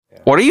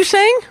What are you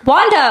saying?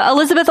 Wanda,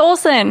 Elizabeth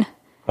Olsen.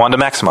 Wanda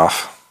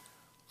Maximoff.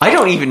 I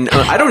don't even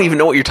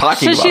know what you're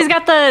talking about. She's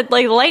got the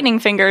lightning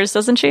fingers,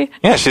 doesn't she?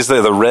 Yeah, she's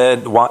the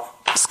red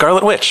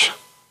Scarlet Witch.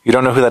 You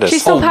don't know who that is?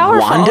 She's so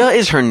powerful. Wanda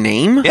is her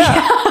name?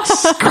 Yeah.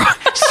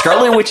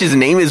 Scarlet Witch's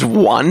name is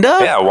Wanda?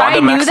 Yeah, Wanda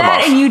I Maximoff. knew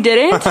that and you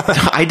didn't?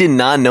 I did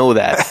not know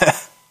that.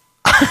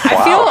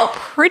 I feel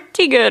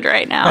pretty good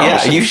right now.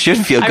 Yeah, you should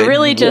feel good. I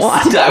really just...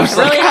 Wanda. I was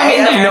really I hung in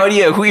have there. no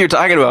idea who you're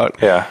talking about.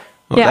 Yeah.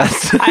 Yeah,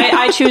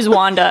 I choose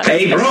Wanda.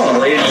 A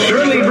brawl is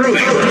surely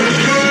brewing.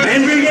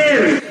 And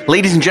begin!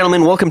 Ladies and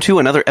gentlemen, welcome to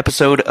another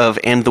episode of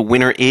And the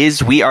Winner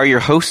Is. We are your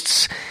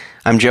hosts.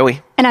 I'm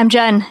Joey. And I'm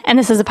Jen, and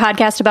this is a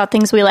podcast about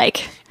things we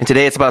like. And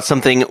today it's about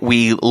something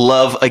we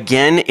love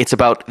again. It's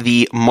about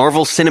the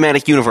Marvel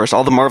Cinematic Universe,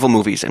 all the Marvel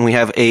movies. And we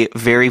have a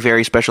very,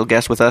 very special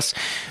guest with us,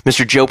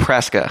 Mr. Joe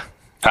Praska.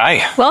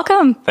 Hi.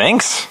 Welcome.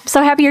 Thanks. I'm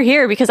so happy you're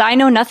here because I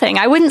know nothing.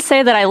 I wouldn't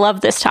say that I love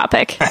this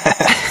topic.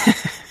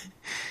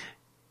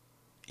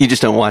 You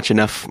just don't watch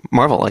enough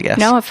Marvel, I guess.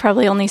 No, I've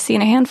probably only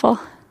seen a handful.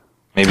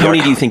 Maybe How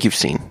many do you think you've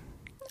seen?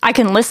 I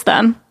can list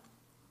them.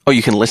 Oh,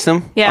 you can list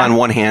them? Yeah. On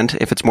one hand,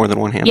 if it's more than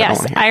one hand. I don't Yes,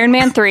 want to hear. Iron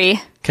Man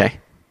 3. Okay.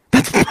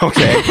 That's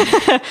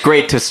okay.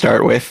 Great to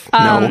start with.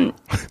 No.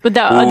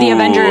 The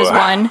Avengers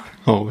one.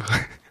 Oh.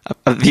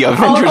 The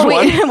Avengers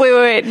one?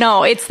 Wait.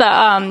 No, it's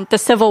the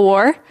Civil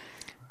War.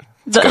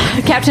 The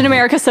Captain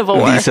America Civil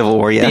War. The Civil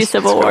War, yes. The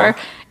Civil War.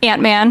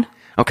 Ant-Man.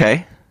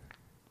 Okay.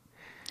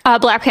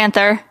 Black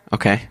Panther.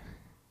 Okay.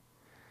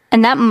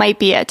 And that might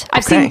be it.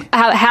 I've Okay. seen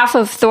half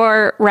of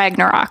Thor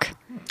Ragnarok.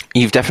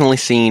 You've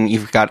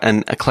got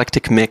an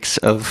eclectic mix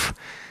of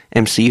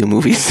MCU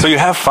movies. So you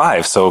have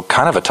 5, so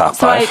kind of a top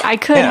So 5. I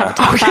could have a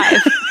top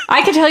 5.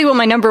 I could tell you what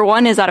my number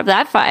 1 is out of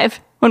that 5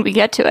 when we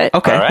get to it.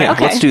 Okay. All right. Yeah,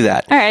 Okay. let's do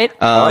that. All right.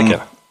 I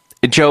like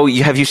it. Joe,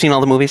 have you seen all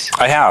the movies?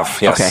 I have,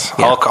 yes.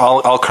 Okay, yeah.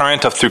 All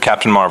current up through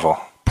Captain Marvel.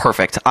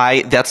 Perfect.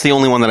 That's the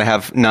only one that I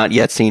have not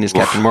yet seen is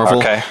Captain Marvel.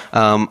 Okay.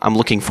 I'm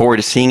looking forward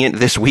to seeing it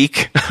this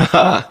week.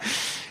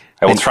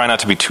 I will try not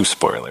to be too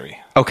spoilery.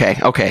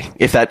 Okay.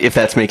 If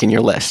that's making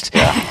your list.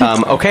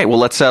 Yeah. Okay. Well,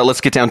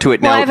 let's get down to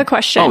it now. Well, I have a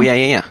question. Oh,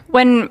 yeah.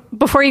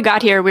 Before you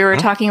got here, we were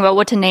talking about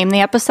what to name the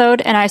episode,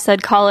 and I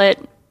said call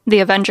it The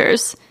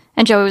Avengers.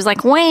 And Joey was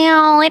like,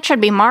 well, it should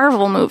be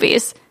Marvel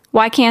movies.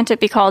 Why can't it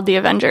be called The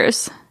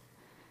Avengers?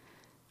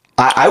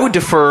 I would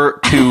defer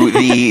to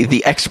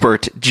the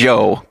expert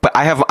Joe, but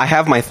I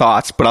have my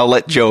thoughts, but I'll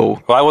let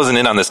Joe. Well, I wasn't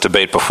in on this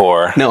debate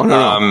before. No.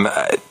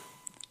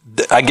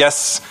 I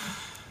guess...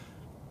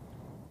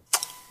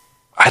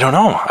 I don't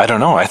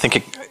know. I think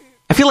it...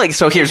 I feel like,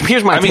 so here's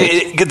my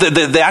take.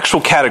 The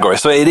actual category.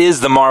 So it is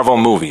the Marvel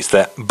movies,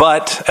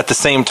 but at the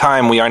same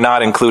time, we are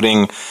not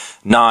including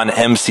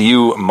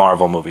non-MCU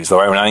Marvel movies, though,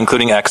 right? We're not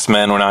including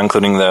X-Men. We're not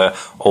including the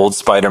old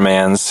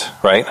Spider-Mans,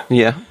 right?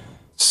 Yeah.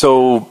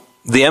 So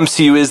the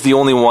MCU is the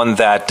only one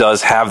that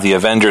does have the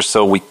Avengers,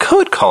 so we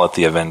could call it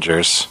the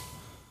Avengers.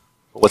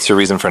 What's your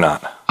reason for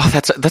not? Oh,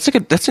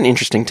 that's an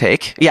interesting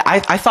take. Yeah,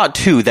 I thought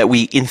too that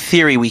in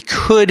theory we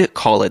could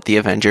call it the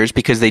Avengers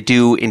because they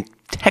do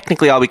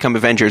technically all become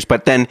Avengers,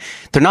 but then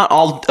they're not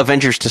all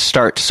Avengers to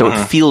start, so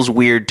it feels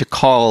weird to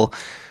call,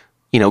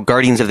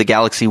 Guardians of the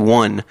Galaxy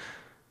 1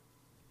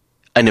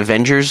 an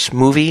Avengers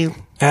movie.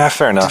 Yeah,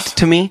 fair enough.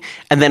 To me.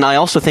 And then I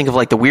also think of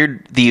like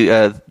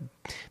the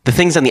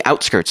things on the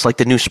outskirts, like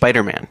the new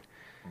Spider-Man.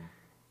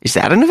 Is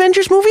that an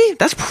Avengers movie?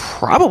 That's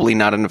probably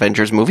not an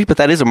Avengers movie, but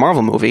that is a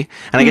Marvel movie.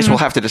 And I guess we'll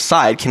have to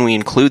decide, can we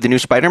include the new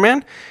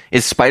Spider-Man?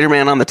 Is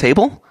Spider-Man on the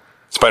table?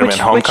 Spider-Man Which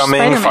Homecoming,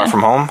 Spider-Man? Far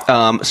From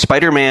Home?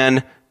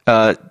 Spider-Man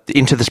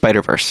Into the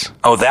Spider-Verse.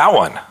 Oh, that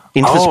one.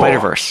 Into the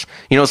Spider-Verse.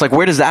 It's like,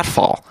 where does that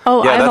fall?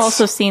 Oh, Yeah, I've that's-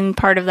 also seen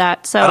part of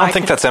that. So I don't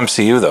think that's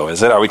MCU, though,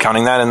 is it? Are we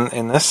counting that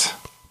in this?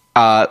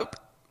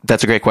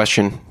 That's a great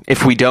question.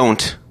 If we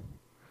don't,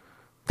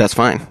 that's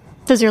fine.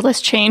 Does your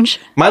list change?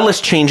 My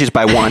list changes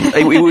by 1.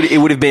 It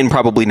would have been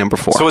probably number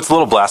 4. So it's a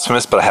little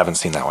blasphemous, but I haven't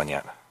seen that one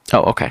yet.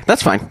 Oh, okay.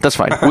 That's fine.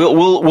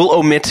 We'll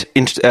omit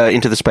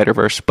Into the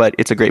Spider-Verse, but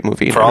it's a great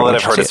movie. For all that Everyone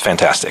I've should heard, see it's it.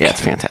 fantastic. Yeah,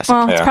 it's fantastic.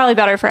 Well, it's Yeah. probably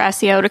better for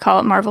SEO to call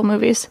it Marvel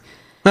movies.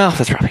 Well,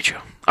 that's probably true.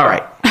 All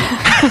right.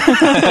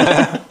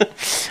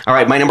 All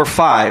right, my number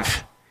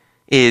 5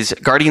 is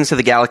Guardians of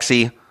the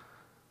Galaxy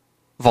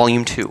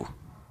Volume 2.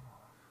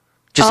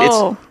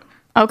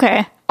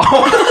 Okay.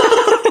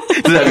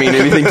 Does that mean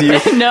anything to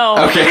you? No.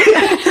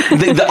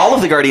 Okay. All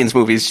of the Guardians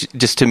movies,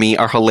 just to me,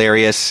 are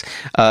hilarious.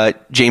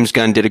 James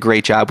Gunn did a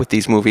great job with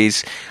these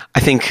movies. I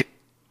think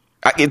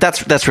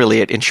that's really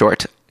it, in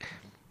short.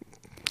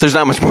 There's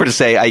not much more to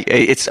say.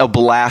 It's a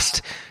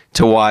blast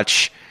to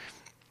watch.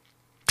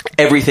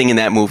 Everything in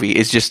that movie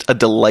is just a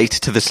delight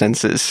to the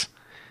senses.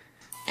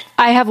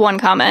 I have one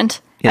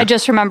comment. Yeah. I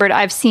just remembered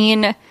I've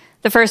seen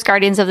the first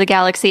Guardians of the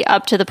Galaxy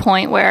up to the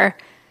point where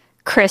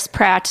Chris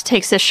Pratt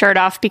takes his shirt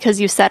off because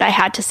you said I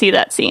had to see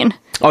that scene.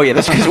 Oh, yeah,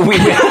 that's because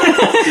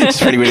just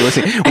for anybody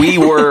listening, we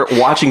were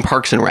watching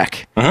Parks and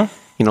Rec.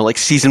 Like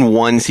season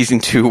 1, season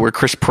 2, where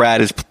Chris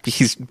Pratt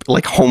he's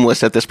like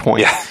homeless at this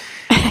point. Yeah.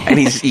 And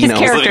he's, His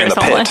character living in is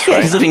the pit, homeless.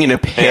 right? he's living in a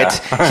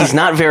pit. Yeah. He's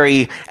not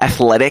very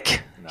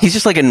athletic. He's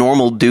just like a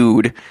normal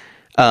dude.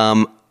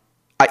 I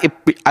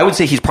would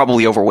say he's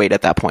probably overweight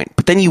at that point.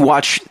 But then you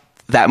watch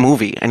that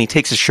movie and he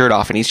takes his shirt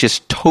off and he's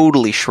just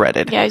totally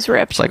shredded. Yeah, he's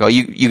ripped. It's like, oh,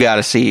 you got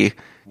to see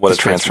What this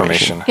a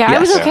transformation. Yeah, Yes. I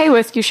was okay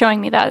with you showing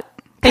me that.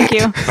 Thank you.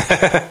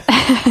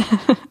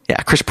 Yeah,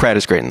 Chris Pratt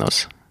is great in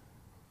those.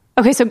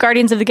 Okay, so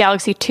Guardians of the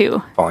Galaxy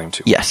 2. Volume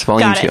 2. Yes,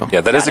 Volume Got it. 2.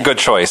 Yeah, that is a good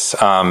choice.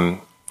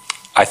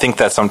 I think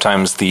that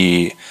sometimes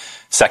the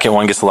second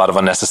one gets a lot of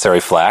unnecessary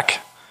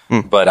flack,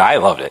 but I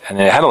loved it. And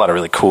it had a lot of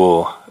really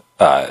cool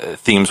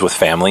themes with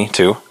family,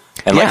 too.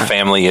 And Yeah. like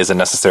family isn't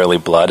necessarily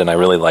blood, and I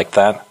really liked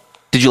that.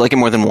 Did you like it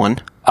more than one?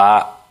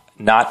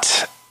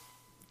 Not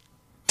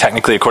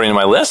technically according to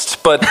my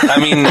list, but I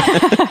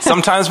mean,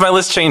 sometimes my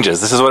list changes.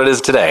 This is what it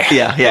is today.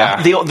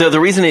 Yeah. The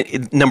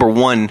reason number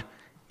one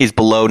is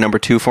below number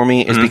two for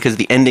me is because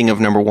the ending of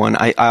number one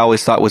I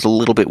always thought was a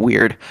little bit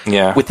weird.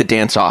 Yeah. With the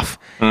dance off,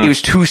 it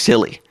was too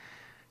silly.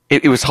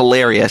 It was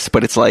hilarious,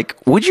 but it's like,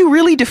 would you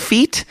really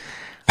defeat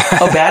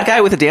a bad guy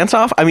with a dance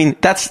off? I mean,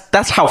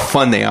 that's how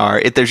fun they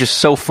are. They're just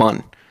so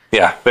fun.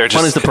 Yeah, they're just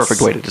Fun is the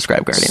perfect way to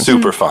describe Guardians.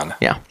 super fun.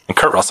 Yeah. And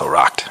Kurt Russell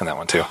rocked in that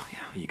one too.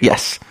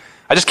 Yes.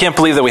 I just can't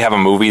believe that we have a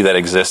movie that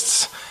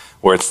exists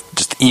where it's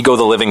just Ego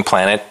the Living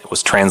Planet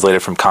was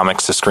translated from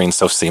comics to screen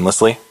so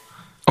seamlessly.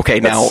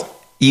 Okay, now That's-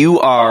 you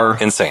are,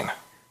 Insane.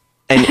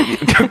 and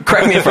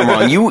correct me if I'm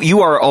wrong.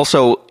 You are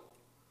also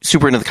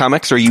super into the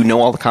comics, or you know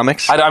all the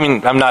comics. I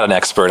mean, I'm not an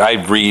expert.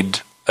 I read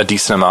a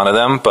decent amount of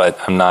them, but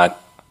I'm not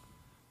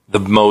the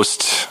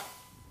most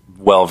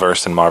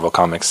well-versed in Marvel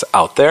comics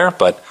out there,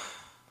 but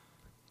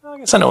I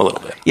guess I know a little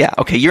bit. Yeah.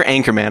 Okay, you're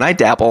Anchorman. I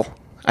dabble.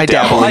 I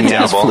dabble in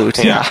Jazz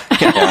Flute. Yeah.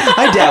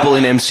 I dabble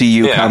in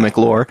MCU Yeah. comic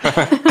lore. All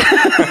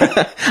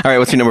right,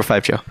 what's your number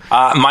 5, Joe?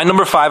 My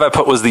number 5 I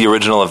put was the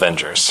original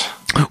Avengers.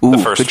 Ooh, The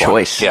first good one.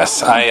 choice.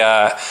 Yes,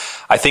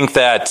 I think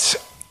that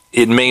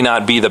it may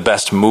not be the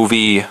best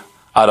movie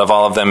out of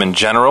all of them in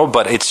general,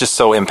 but it's just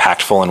so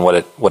impactful in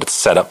what it's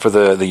set up for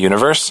the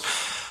universe.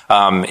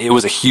 It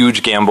was a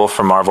huge gamble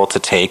for Marvel to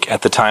take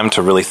at the time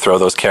to really throw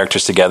those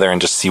characters together and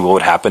just see what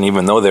would happen,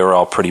 even though they were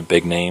all pretty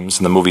big names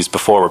and the movies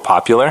before were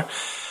popular.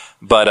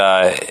 But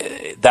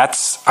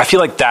I feel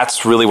like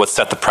that's really what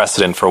set the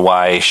precedent for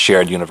why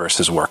shared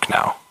universes work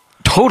now.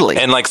 Totally.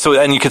 And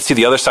and you could see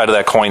the other side of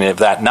that coin of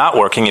that not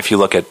working. If you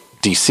look at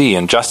DC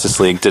and Justice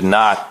League, did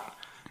not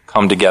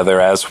come together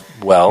as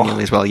well.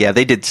 Nearly as well. Yeah,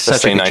 they did such a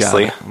say good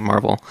nicely. job.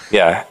 Marvel.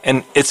 Yeah,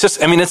 and it's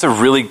just, I mean, it's a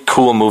really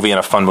cool movie and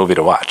a fun movie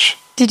to watch.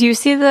 Did you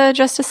see the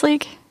Justice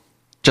League?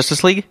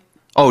 Justice League?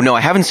 Oh no,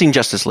 I haven't seen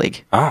Justice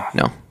League. Oh.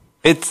 No.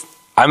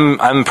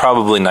 I'm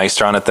probably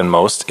nicer on it than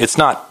most. It's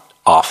not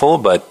awful,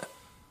 but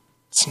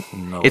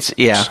It's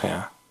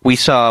yeah. We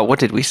saw, what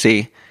did we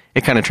see?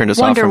 It kind of turned us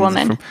Wonder off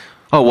Woman.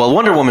 Oh, well,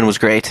 Wonder Woman was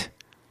great.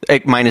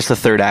 Minus the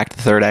third act.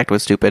 The third act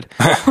was stupid.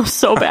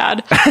 So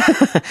bad.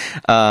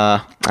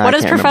 I What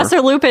is can't Professor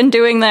remember. Lupin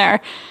doing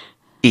there?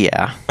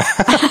 Yeah.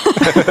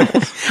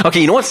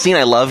 Okay, you know what scene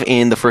I love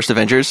in the first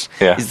Avengers?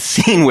 Yeah. Is the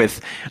scene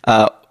with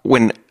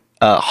when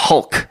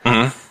Hulk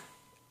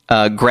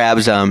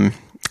grabs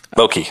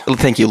Loki.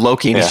 thank you,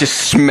 Loki, and Yeah. he's just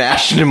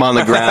smashing him on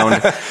the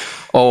ground.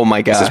 Oh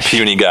my This gosh. is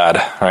puny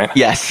god, right?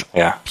 Yes.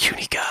 Yeah.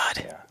 Puny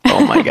God.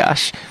 Oh my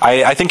gosh.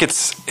 I think it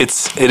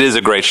is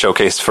a great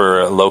showcase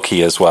for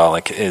Loki as well.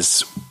 Like,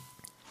 is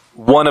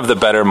one of the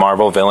better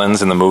Marvel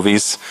villains in the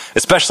movies,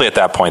 especially at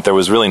that point. There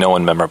was really no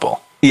one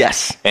memorable.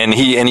 Yes. And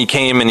he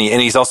came and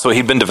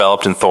he'd been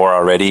developed in Thor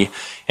already,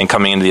 and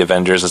coming into the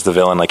Avengers as the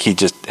villain, like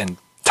and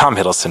Tom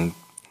Hiddleston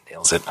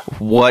nails it.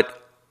 What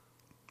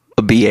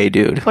a BA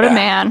dude. What a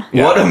man.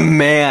 Yeah. What a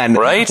man.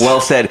 Right?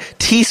 Well said.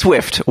 T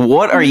Swift,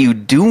 what are you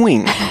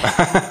doing?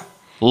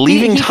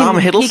 Leaving Tom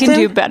Hiddleston? He can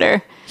do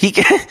better. He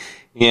can,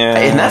 Yeah,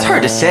 and that's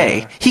hard to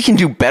say. He can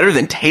do better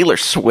than Taylor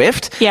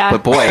Swift. Yeah.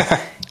 But boy,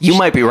 you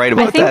might be right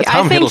about that.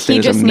 Tom I think Hiddleston he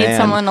is just a needs man.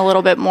 someone a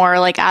little bit more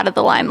like out of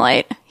the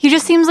limelight. He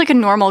just seems like a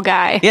normal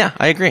guy. Yeah,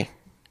 I agree.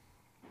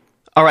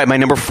 All right, my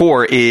number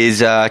 4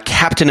 is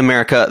Captain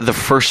America: The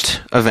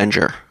First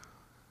Avenger.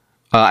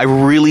 I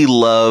really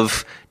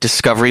love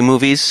Discovery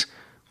movies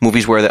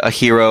where a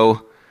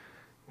hero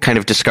kind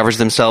of discovers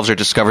themselves or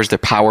discovers their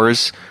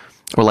powers,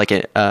 or like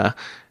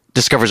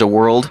discovers a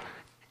world.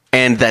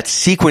 And that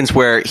sequence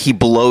where he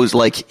blows,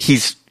 like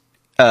he's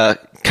kind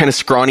of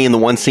scrawny in the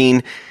one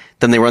scene,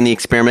 then they run the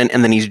experiment,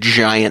 and then he's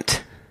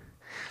giant.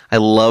 I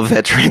love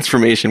that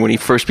transformation when he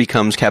first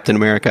becomes Captain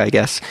America, I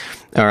guess,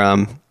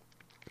 or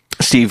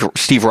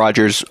Steve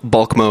Rogers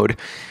bulk mode.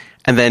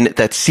 And then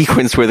that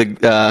sequence where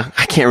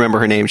I can't remember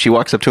her name. She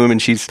walks up to him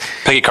and she's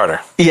Peggy Carter.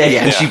 yeah,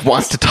 and she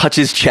wants to touch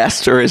his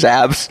chest or his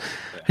abs.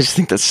 I just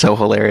think that's so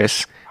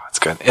hilarious. That's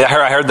good.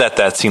 I heard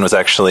that scene was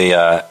actually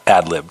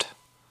ad-libbed.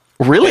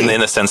 Really? In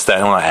the sense that,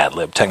 well, not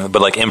ad-lib technically,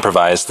 but like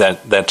improvised,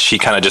 that she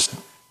kind of just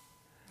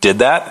did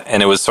that,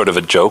 and it was sort of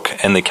a joke,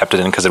 and they kept it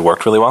in because it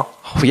worked really well.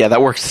 Oh, yeah,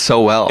 that worked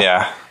so well.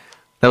 Yeah.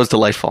 That was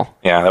delightful.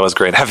 Yeah, that was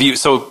great.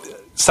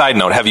 Side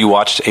note, have you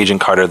watched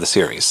Agent Carter, the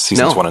series,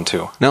 seasons No. 1 and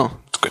 2? No.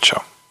 It's a good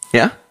show.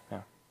 Yeah?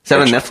 Is that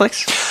on Great show.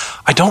 Netflix?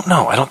 I don't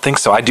know. I don't think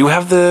so. I do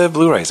have the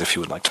Blu-rays if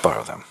you would like to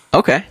borrow them.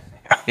 Okay.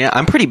 Yeah,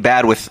 I'm pretty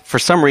bad with, for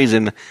some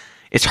reason,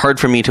 it's hard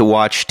for me to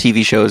watch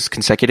TV shows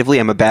consecutively.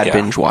 I'm a bad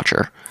binge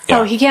watcher. Yeah.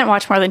 Oh, he can't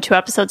watch more than 2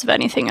 episodes of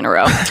anything in a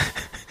row.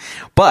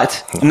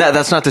 But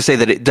that's not to say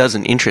that it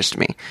doesn't interest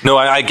me. No,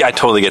 I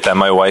totally get that.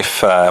 My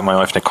wife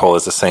Nicole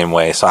is the same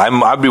way. So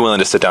I'd be willing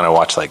to sit down and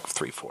watch like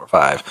 3, 4,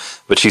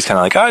 5. But she's kind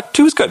of like,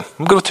 2 is good.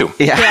 I'm good with 2.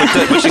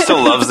 Yeah. But she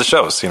still loves the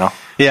shows, Yeah.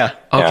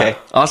 Okay. Yeah.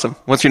 Awesome.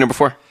 What's your number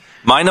 4?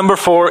 My number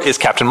 4 is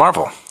Captain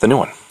Marvel, the new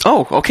one.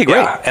 Oh, okay, great.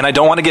 Yeah, and I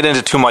don't want to get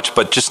into too much,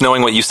 but just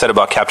knowing what you said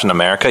about Captain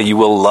America, you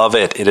will love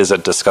it. It is a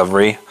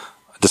discovery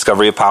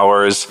of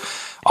powers,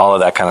 all of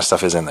that kind of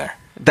stuff is in there.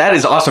 That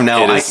is awesome.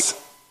 Now,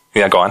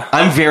 yeah, go on.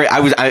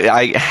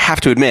 I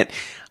have to admit,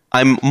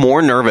 I'm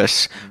more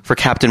nervous for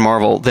Captain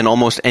Marvel than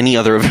almost any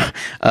other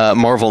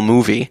Marvel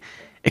movie.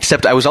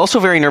 Except I was also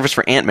very nervous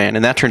for Ant-Man,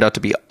 and that turned out to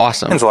be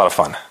awesome. It's a lot of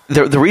fun.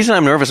 The reason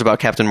I'm nervous about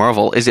Captain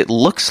Marvel is it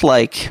looks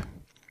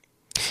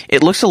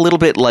a little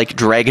bit like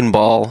Dragon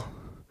Ball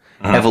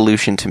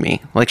Evolution to me.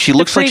 Like she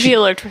looks the like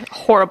preview looked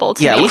horrible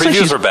to me. It looks like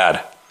Previews are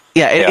bad.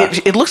 Yeah,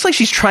 it looks like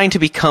she's trying to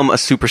become a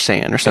Super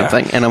Saiyan or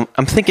something, and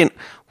I'm thinking,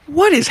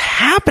 what is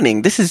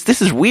happening? This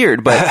is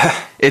weird, but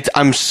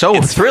I'm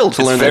so thrilled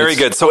to learn. It's very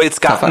good. So it's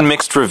gotten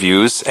mixed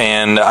reviews,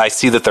 and I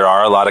see that there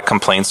are a lot of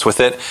complaints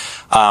with it.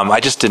 I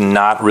just did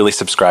not really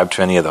subscribe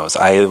to any of those.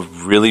 I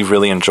really,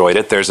 really enjoyed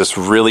it. There's this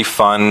really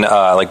fun,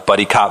 like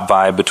buddy cop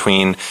vibe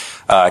between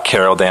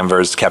Carol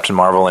Danvers, Captain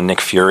Marvel, and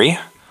Nick Fury.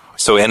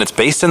 So, and it's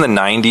based in the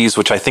 90s,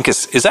 which I think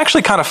is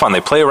actually kind of fun.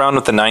 They play around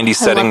with the 90s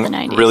setting the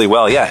 90s. really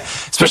well. Yeah.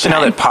 Especially now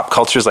that pop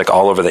culture is like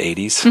all over the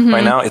 80s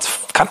right now.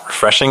 It's kind of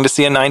refreshing to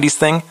see a 90s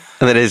thing.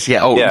 And that is,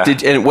 yeah. Oh, Yeah.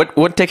 And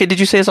what decade did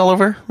you say is all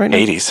over right now?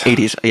 80s.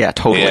 80s. Yeah,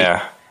 totally.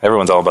 Yeah.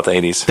 Everyone's all about the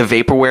 80s. The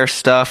vaporware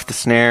stuff, the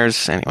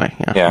snares. Anyway,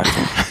 Yeah.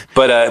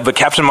 But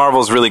Captain Marvel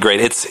is really great.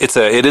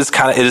 It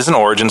is an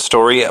origin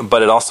story,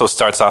 but it also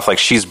starts off like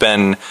she's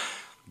been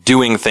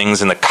doing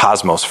things in the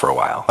cosmos for a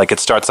while. Like it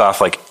starts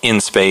off like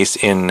in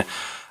space and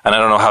I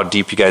don't know how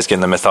deep you guys get in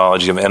the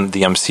mythology of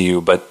the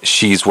MCU, but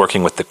she's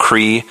working with the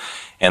Kree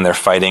and they're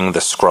fighting the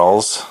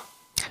Skrulls.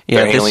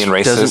 Yeah, they're alien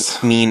races.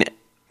 Doesn't mean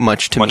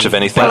much to me. Much of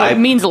anything. It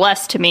means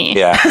less to me.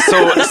 Yeah. So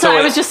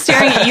I was just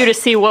staring at you to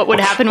see what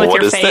would happen with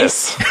What your is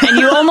face. this? And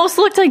you almost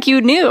looked like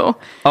you knew.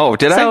 Oh,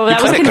 did So I?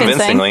 that was Put it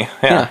convincing. convincingly.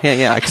 Yeah.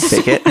 Yeah, I can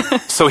take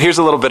it. So here's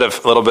a little bit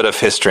of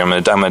history. I'm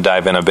gonna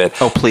dive in a bit.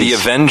 Oh, please. The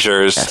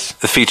Avengers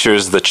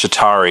features the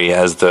Chitauri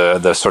as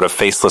the sort of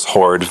faceless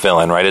horde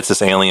villain, right? It's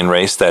this alien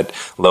race that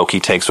Loki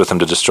takes with him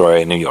to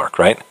destroy New York,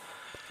 right?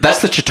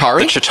 That's the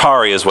Chitauri? The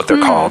Chitauri is what they're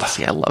called.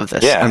 See, I love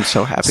this. Yeah. I'm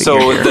so happy. So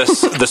you're here.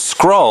 the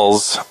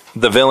Skrulls,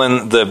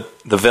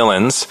 the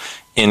villains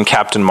in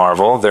Captain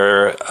Marvel,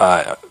 they're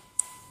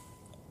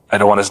I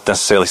don't want to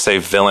necessarily say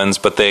villains,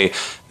 but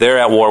they're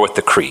at war with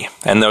the Kree,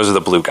 and those are the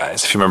blue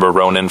guys. If you remember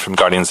Ronan from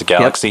Guardians of the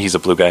Galaxy, he's a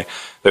blue guy.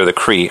 They're the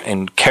Kree,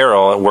 and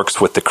Carol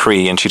works with the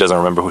Kree, and she doesn't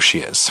remember who she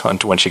is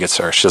when she gets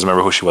her. She doesn't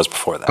remember who she was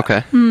before that.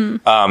 Okay.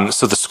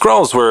 So the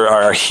Skrulls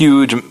are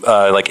huge,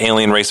 like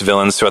alien race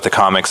villains throughout the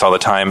comics all the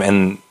time,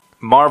 and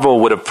Marvel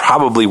would have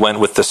probably went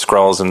with the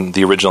Skrulls in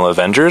the original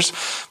Avengers,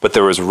 but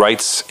there was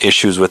rights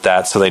issues with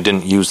that, so they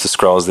didn't use the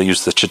Skrulls. They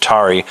used the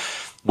Chitauri,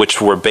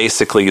 which were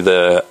basically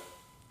the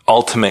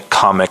Ultimate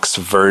Comics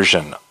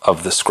version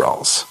of the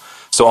Skrulls.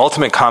 So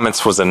Ultimate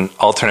Comics was an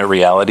alternate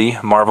reality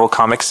Marvel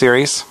comic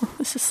series.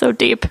 This is so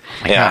deep.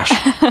 Yeah.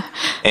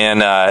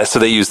 And so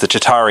they used the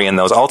Chitauri in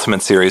those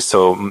Ultimate series,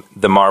 so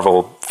the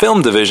Marvel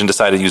film division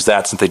decided to use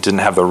that since they didn't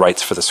have the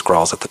rights for the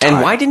Skrulls at the time.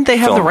 And why didn't they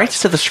have Film the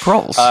rights to the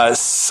Skrulls?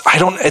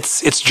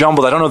 It's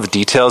jumbled. I don't know the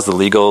details, the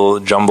legal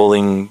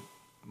jumbling,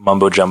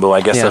 mumbo jumbo,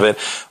 I guess, of it.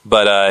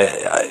 But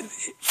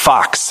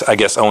Fox, I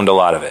guess, owned a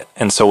lot of it.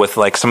 And so with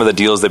like some of the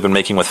deals they've been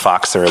making with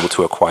Fox, they're able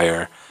to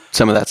acquire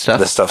Some of that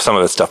stuff? some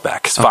of the stuff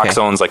back. 'Cause Fox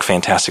owns like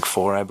Fantastic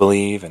Four, I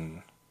believe.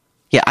 And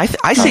Yeah,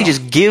 I say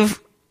just give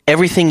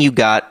everything you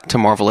got to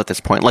Marvel at this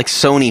point. Like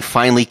Sony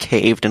finally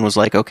caved and was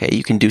like, okay,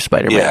 you can do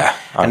Spider-Man. Yeah,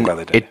 I'm and glad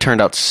they did. It turned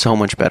out so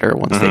much better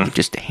once they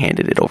just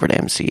handed it over to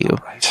MCU.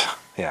 right.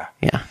 Yeah.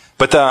 Yeah.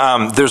 But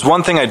there's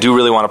one thing I do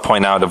really want to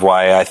point out of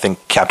why I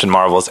think Captain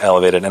Marvel is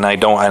elevated, and I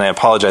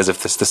apologize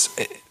if this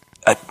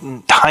a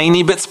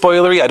tiny bit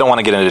spoilery. I don't want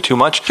to get into too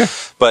much. Sure.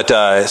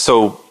 But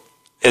so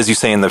as you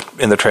say in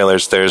the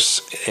trailers,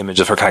 there's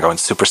images of her kind of going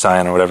Super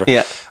Saiyan or whatever.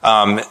 Yeah.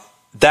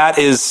 That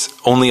is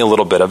only a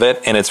little bit of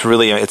it, and it's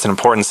an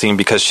important scene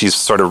because she's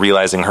sort of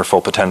realizing her full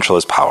potential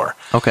as power.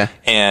 Okay.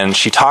 And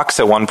she talks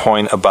at one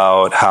point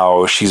about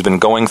how she's been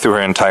going through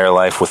her entire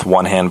life with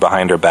one hand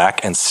behind her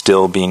back and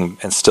still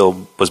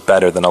was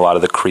better than a lot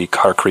of her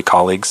Kree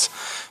colleagues,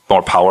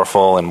 more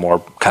powerful and more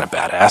kind of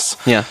badass.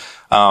 Yeah.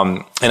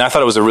 And I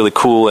thought it was a really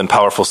cool and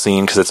powerful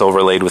scene because it's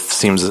overlaid with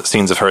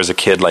scenes of her as a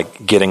kid,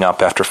 like getting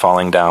up after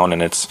falling down,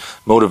 and it's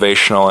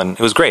motivational, and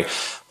it was great.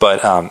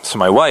 But so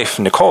my wife,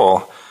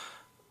 Nicole,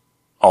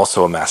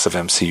 also a massive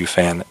MCU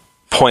fan,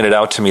 pointed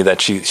out to me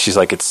that she's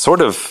like, it's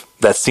sort of,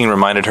 that scene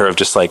reminded her of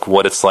just like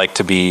what it's like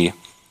to be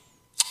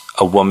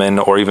a woman,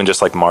 or even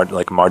just like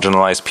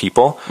marginalized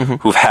people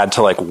who've had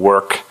to like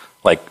work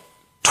like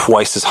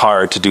twice as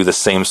hard to do the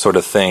same sort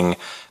of thing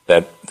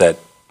that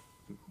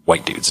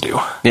white dudes do.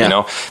 Yeah. You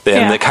know,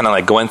 they kind of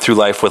like going through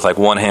life with like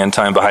one hand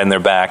tied behind their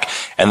back,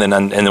 and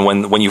then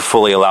when you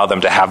fully allow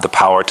them to have the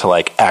power to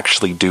like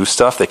actually do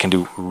stuff, they can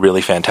do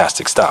really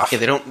fantastic stuff.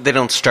 Yeah, they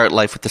don't start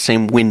life with the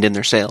same wind in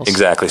their sails.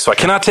 Exactly. So I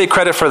cannot take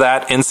credit for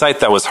that insight.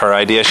 That was her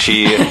idea.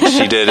 She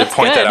did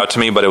point that out to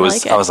me, but I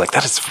was like,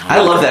 that is.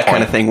 I love that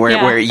kind of thing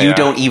where you Yeah.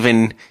 don't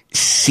even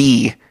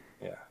see.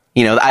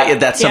 You know,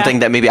 that's something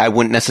that maybe I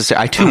wouldn't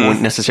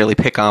necessarily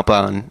pick up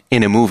on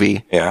in a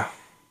movie. Yeah.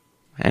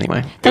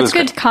 Anyway, That's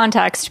good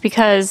context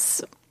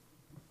because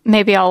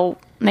maybe I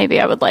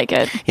would like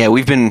it. yeah,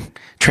 we've been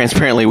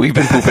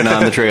pooping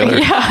on the trailer.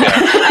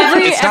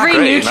 Every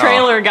great, new no.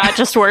 trailer got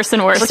just worse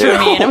and worse for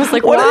me, and I was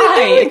like, What are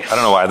they why? I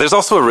don't know why. There's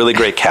also a really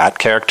great cat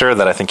character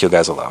that I think you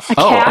guys will love. A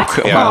cat?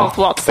 okay. Yeah.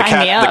 Oh, well, sign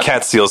me up. The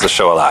cat steals the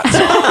show a lot. So,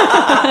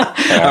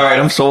 All right,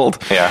 I'm sold.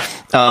 yeah.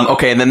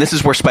 Okay, and then this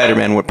is where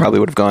Spider-Man probably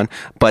would have gone,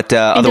 but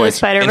otherwise,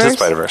 Spider-Verse? Into the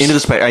Spider-Verse. Into the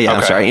Spider. Yeah, I'm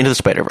Okay. sorry, Into the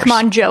Spider-Verse. Come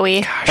on,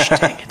 Joey. Gosh,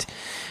 dang it.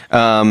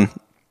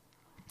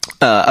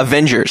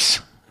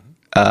 Avengers,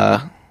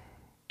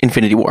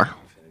 Infinity War.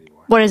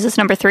 What is this,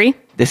 number 3?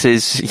 This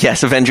is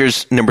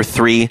Avengers number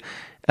 3.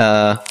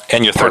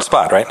 And your third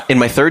spot, right? In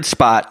my third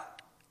spot.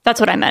 That's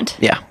what I meant.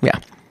 Yeah.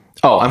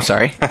 Oh, I'm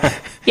sorry.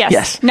 Yes.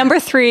 Yes. Number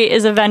 3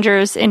 is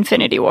Avengers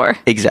Infinity War,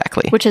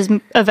 Exactly. which is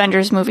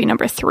Avengers movie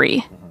number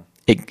 3.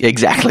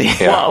 Exactly.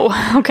 Yeah.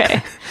 Whoa.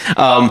 Okay.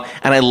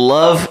 And I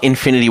love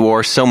Infinity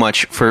War so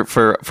much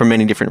for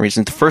many different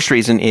reasons. The first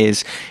reason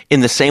is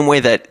in the same way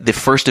that the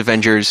first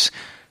Avengers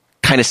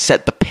kind of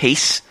set the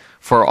pace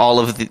for all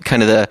of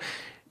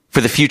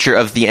for the future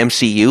of the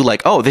MCU.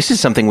 Like, oh, this is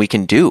something we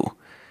can do.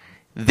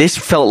 This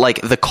felt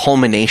like the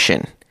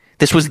culmination.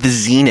 This was the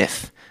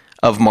zenith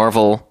of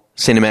Marvel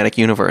Cinematic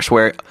Universe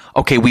where,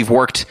 okay, we've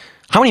worked,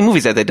 how many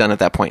movies had they done at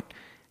that point?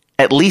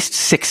 At least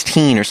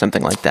 16 or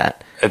something like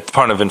that. It's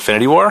part of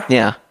Infinity War?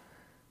 Yeah.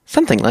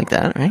 Something like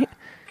that, right? It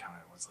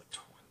was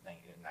like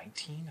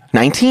 19?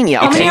 19? Yeah,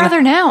 How okay. many are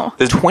there now?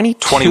 There's 22?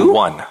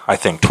 21, I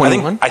think.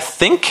 21? I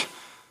think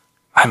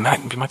I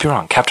might be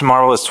wrong. Captain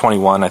Marvel is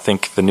 21. I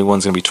think the new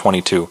one's going to be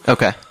 22.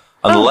 Okay.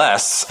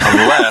 Unless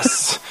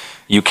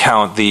you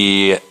count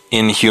the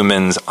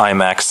Inhumans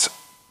IMAX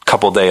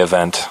couple day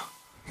event,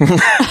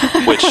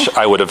 which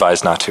I would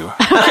advise not to.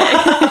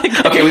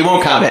 Okay, we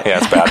won't comment. Yeah,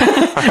 it's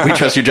bad. We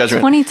trust your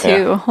judgment. 22.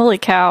 Yeah. Holy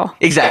cow.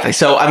 Exactly.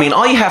 So, I mean,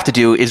 all you have to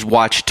do is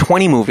watch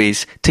 20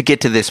 movies to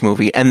get to this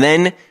movie. And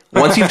then,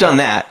 once you've done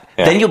that,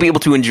 then you'll be able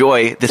to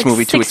enjoy this Like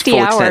movie to its 60 full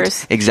hours.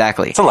 extent.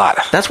 Exactly. It's a lot.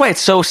 That's why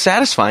it's so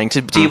satisfying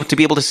to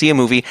be able to see a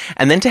movie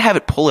and then to have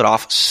it pull it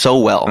off so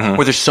well,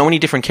 where there's so many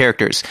different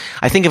characters.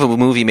 I think of a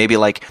movie maybe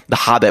like The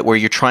Hobbit, where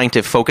you're trying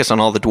to focus on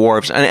all the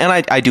dwarves. And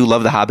I do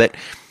love The Hobbit.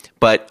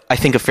 But I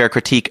think a fair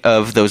critique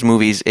of those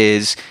movies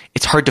is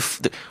it's hard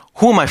to...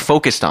 who am I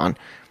focused on?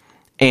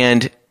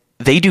 And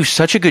they do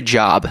such a good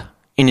job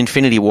in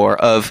Infinity War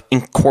of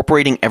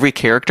incorporating every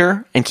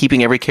character and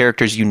keeping every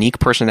character's unique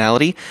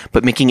personality,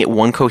 but making it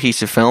one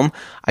cohesive film.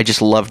 I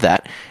just love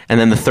that. And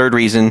then the third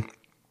reason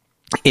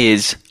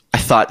is I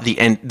thought the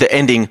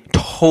ending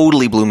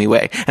totally blew me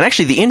away. And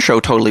actually the intro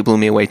totally blew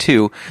me away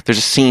too. There's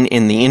a scene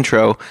in the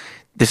intro...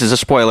 This is a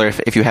spoiler.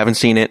 If you haven't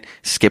seen it,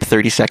 skip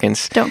 30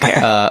 seconds. Don't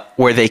care.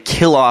 Where they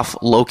kill off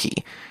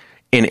Loki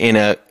in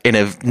a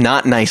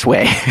not nice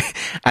way,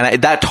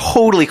 and that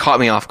totally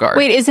caught me off guard.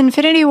 Wait, is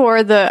Infinity War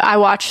I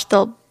watched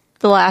the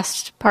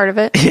last part of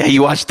it? Yeah,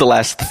 you watched the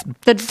last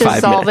The 5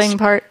 dissolving minutes.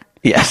 part?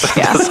 Yes.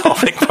 Yeah. The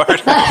solving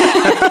part.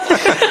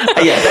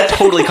 Yeah, that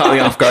totally caught me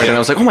off guard, and I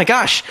was like, oh my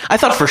gosh. I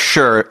thought for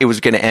sure it was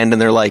going to end,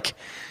 and they're like,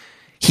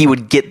 he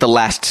would get the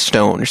last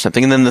stone or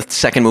something, and then the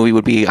second movie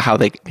would be how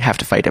they have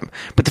to fight him.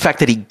 But the fact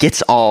that he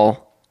gets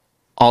all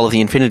of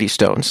the Infinity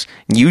Stones,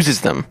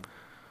 uses them,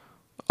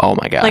 oh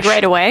my gosh. Like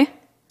right away?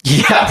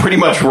 Yeah, pretty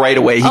much right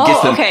away. He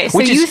gets them. Okay. So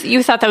which is-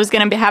 you thought that was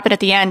going to happen at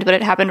the end, but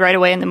it happened right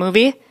away in the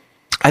movie?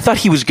 I thought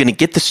he was going to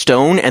get the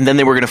stone, and then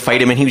they were going to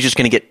fight him, and he was just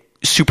going to get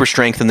super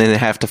strength, and then they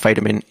have to fight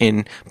him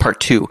in part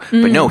 2.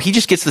 But no, he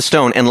just gets the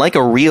stone, and like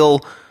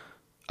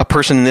a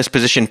person in this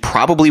position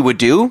probably would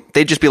do,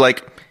 they'd just be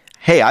like,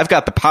 hey, I've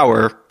got the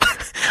power.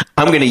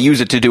 I'm going to use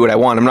it to do what I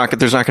want.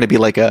 There's not going to be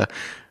like a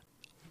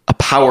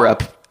power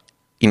up.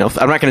 You know,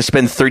 I'm not going to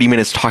spend 30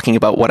 minutes talking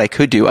about what I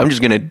could do. I'm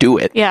just going to do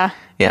it. Yeah.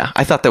 Yeah.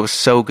 I thought that was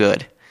so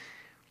good.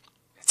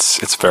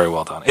 It's very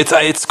well done.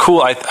 It's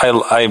cool.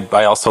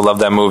 I also love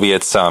that movie.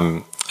 It's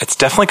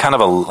definitely kind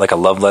of a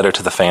love letter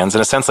to the fans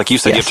in a sense. Like you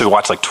said, Yes. you have to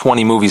watch like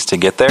 20 movies to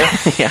get there.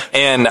 Yeah.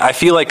 And I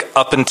feel like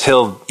up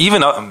until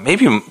even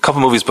maybe a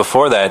couple movies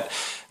before that,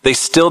 they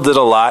still did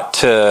a lot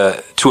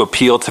to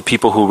appeal to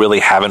people who really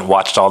haven't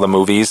watched all the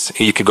movies.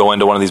 You could go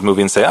into one of these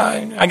movies and say,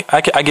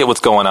 I get what's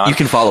going on. You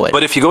can follow it.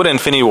 But if you go to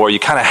Infinity War, you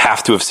kind of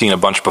have to have seen a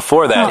bunch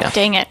before that. Oh,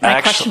 dang it.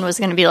 My question was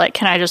going to be like,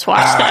 can I just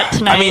watch that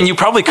tonight? I mean, you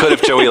probably could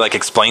if Joey like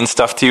explained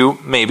stuff to you,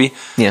 maybe.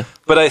 Yeah.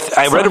 But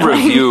I read a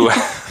annoying. review.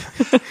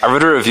 I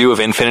read a review of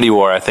Infinity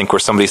War, I think, where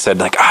somebody said,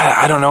 like,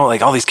 I don't know,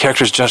 like all these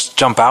characters just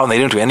jump out and they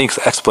didn't do any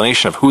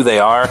explanation of who they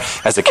are.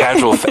 As a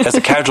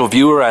casual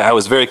viewer, I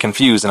was very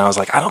confused, and I was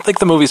like, I don't think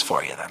the movie's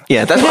for you then.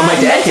 Yeah, that's what my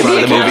dad came out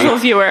of the Casual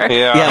movie. viewer.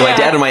 Yeah, my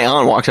dad and my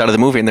aunt walked out of the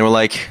movie, and they were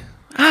like,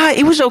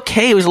 it was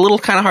okay. It was a little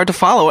kind of hard to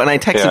follow. And I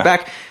texted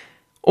back,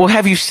 well,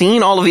 have you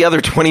seen all of the other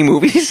 20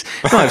 movies?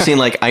 No, I've seen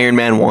like Iron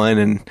Man 1,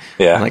 and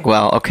I'm like,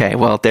 well, okay,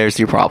 well, there's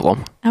your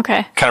problem.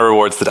 Okay. Kind of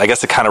rewards I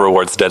guess it kind of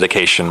rewards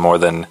dedication more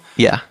than.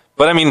 Yeah.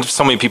 But I mean,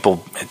 so many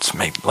people, it's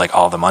made like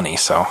all the money,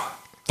 so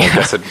I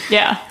guess it.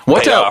 Yeah.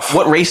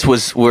 What race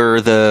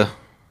were the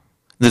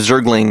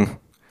Zergling,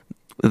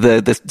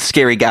 the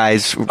scary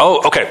guys?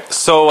 Oh, okay.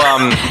 So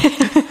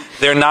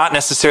they're not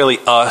necessarily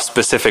a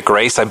specific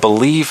race, I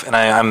believe, and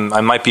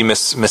I might be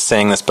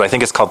missaying this, but I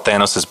think it's called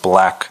Thanos'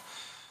 Black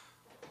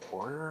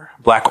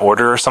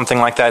Order or something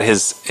like that.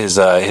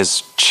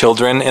 His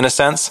children, in a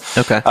sense.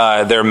 Okay.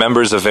 They're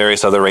members of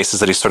various other races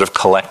that he sort of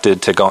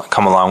collected to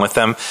come along with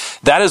them.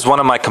 That is one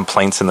of my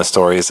complaints in the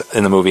stories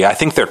in the movie. I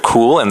think they're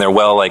cool and they're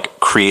well like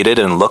created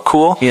and look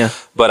cool. Yeah.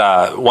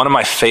 But one of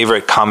my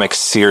favorite comic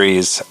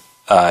series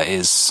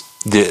is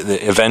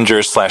the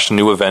Avengers /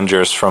 New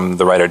Avengers from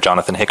the writer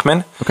Jonathan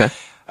Hickman. Okay.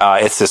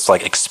 It's this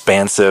like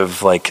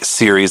expansive like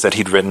series that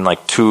he'd written,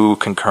 like 2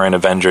 concurrent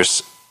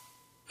Avengers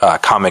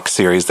comic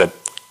series that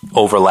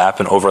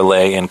overlap and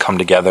overlay and come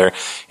together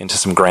into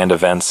some grand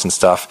events and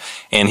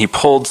stuff. And he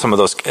pulled some of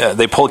those.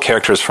 They pulled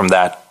characters from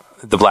that,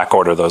 the Black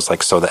Order. Those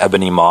like so the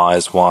Ebony Maw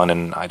is one,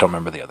 and I don't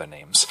remember the other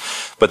names.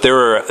 But they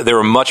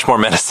were much more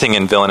menacing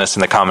and villainous in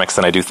the comics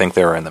than I do think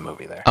they were in the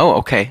movie. There. Oh,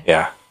 okay.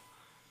 Yeah.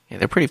 Yeah,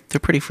 they're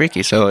pretty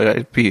freaky. So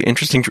it'd be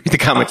interesting to read the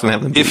comics and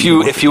have them. If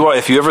you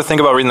ever think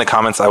about reading the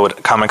comics, I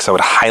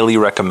would highly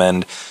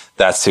recommend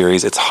that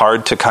series. It's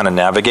hard to kind of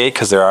navigate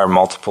because there are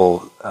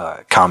multiple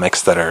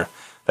comics that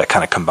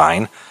kind of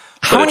combine.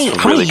 How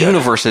many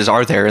universes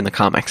are there in the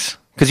comics?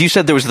 Because you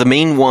said there was the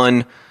main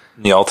one,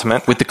 the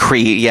Ultimate with the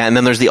Kree, yeah, and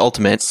then there's the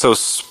Ultimate. So,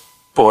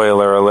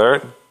 spoiler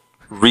alert.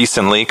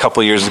 Recently, a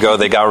couple of years ago,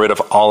 they got rid of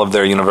all of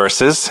their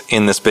universes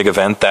in this big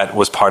event that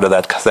was part of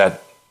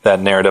that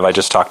narrative I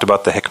just talked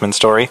about, the Hickman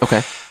story.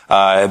 Okay.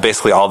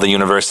 Basically, all the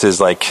universes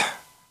like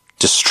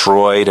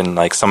destroyed, and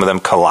like some of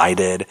them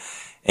collided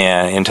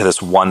and into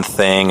this one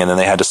thing, and then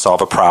they had to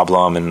solve a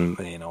problem, and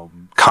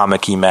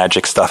comic-y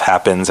magic stuff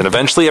happens, and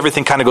eventually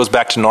everything kind of goes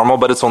back to normal,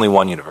 but it's only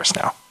one universe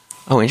now.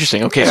 Oh,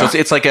 interesting. Okay, so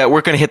it's like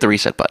we're going to hit the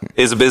reset button.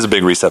 It's a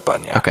big reset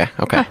button, yeah.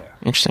 Okay.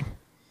 Interesting.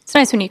 It's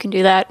nice when you can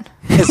do that.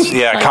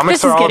 Yeah,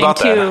 comics are all about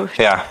that.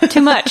 Yeah.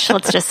 Too much.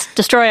 Let's just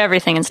destroy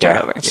everything and start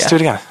over. Let's do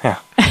it again. Yeah.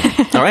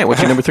 All right,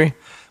 what's your number 3?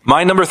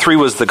 My number 3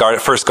 was the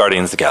first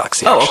Guardians of the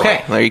Galaxy. Oh, actually.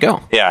 okay. There you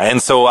go. Yeah,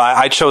 and so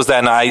I chose that,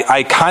 and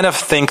I kind of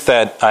think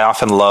that I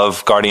often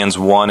love Guardians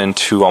 1 and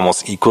 2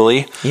 almost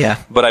equally. Yeah.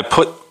 But I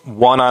put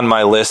 1 on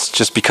my list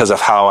just because of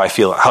how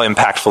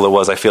impactful it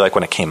was, I feel like,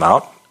 when it came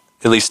out,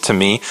 at least to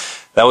me.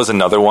 That was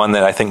another one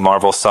that I think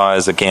Marvel saw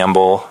as a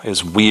gamble.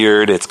 It's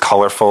weird, it's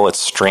colorful, it's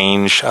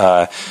strange.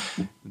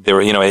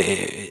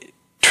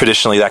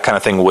 Traditionally that kind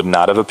of thing would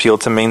not have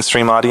appealed to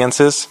mainstream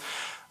audiences.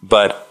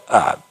 But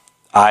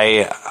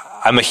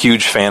I'm a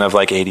huge fan of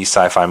like 80s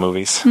sci-fi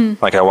movies.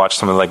 Like I watched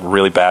some of the like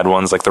really bad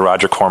ones, like the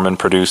Roger Corman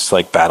produced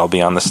like Battle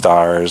Beyond the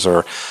Stars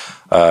or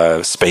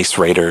Space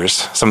Raiders.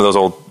 Some of those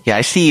old,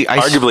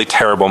 arguably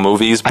terrible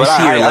movies, but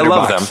I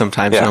love them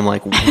sometimes. And I'm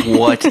like,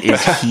 what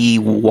is he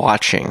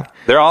watching?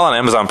 They're all on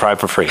Amazon Prime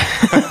for free.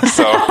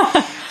 So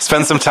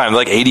spend some time,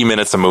 like 80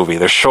 minutes a movie.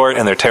 They're short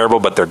and they're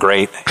terrible, but they're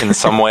great in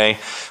some way.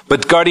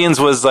 But Guardians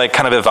was like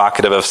kind of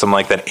evocative of some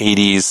like that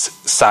 80s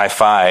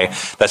sci-fi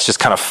that's just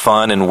kind of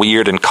fun and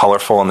weird and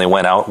colorful, and they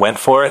went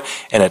for it,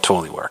 and it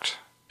totally worked.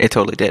 It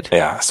totally did.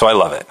 Yeah, so I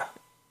love it.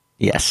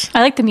 Yes.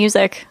 I like the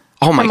music.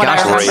 Oh my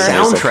gosh, the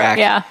soundtrack.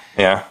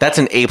 Yeah. That's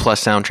an A+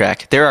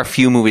 soundtrack. There are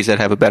few movies that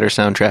have a better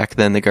soundtrack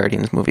than the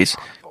Guardians movies.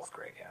 Both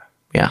great,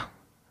 Yeah.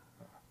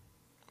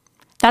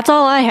 That's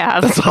all I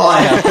have. That's all I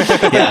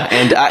have. Yeah,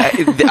 and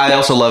I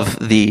also love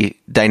the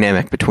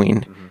dynamic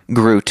between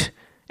Groot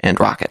and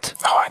Rocket.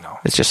 Oh, I know.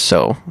 It's just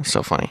so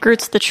funny.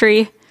 Groot's the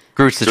tree.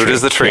 Groot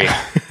is the tree.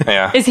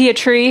 Yeah. Is he a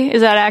tree?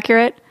 Is that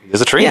accurate? He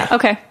is a tree. Yeah.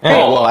 Okay. Yeah.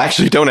 Oh, well,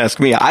 actually, don't ask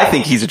me. I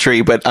think he's a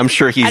tree, but I'm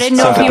sure he's I didn't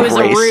know if he was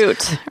race. a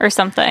root or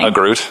something. A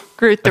Groot.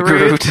 Groot the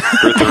root.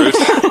 Groot the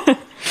Root.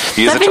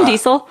 He is Is that Vin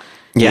Diesel?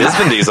 He is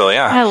Vin Diesel,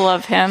 yeah. I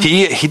love him.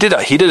 He did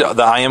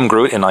the I Am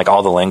Groot in like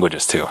all the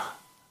languages too.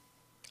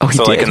 Oh, he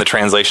so did. like in the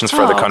translations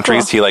for other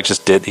countries, cool. he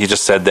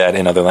just said that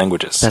in other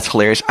languages. That's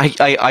hilarious.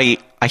 I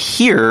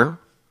hear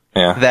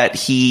that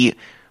he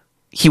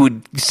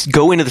would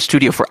go into the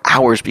studio for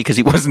hours because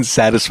he wasn't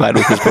satisfied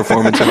with his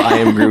performance of I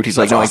Am Groot. He's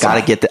like, That's no, awesome. I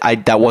gotta get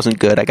that. That wasn't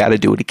good. I gotta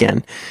do it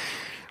again.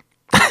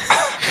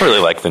 I really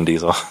like Vin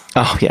Diesel.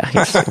 Oh yeah,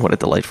 what a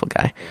delightful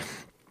guy.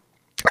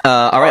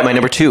 All right, my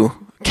number 2,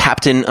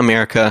 Captain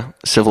America: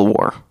 Civil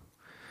War.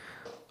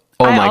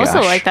 Oh my gosh, I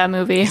also like that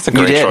movie. It's a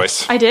great did?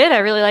 choice. I did. I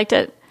really liked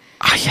it.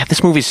 Yeah,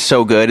 this movie's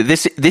so good.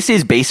 This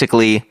is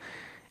basically,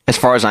 as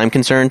far as I'm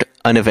concerned,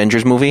 an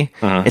Avengers movie.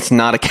 It's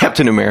not a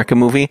Captain America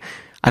movie.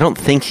 I don't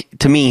think,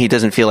 to me, he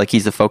doesn't feel like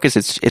he's the focus.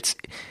 It's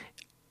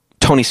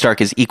Tony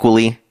Stark is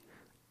equally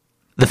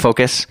the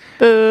focus.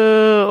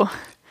 Boo.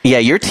 Yeah,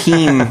 your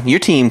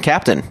team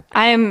captain.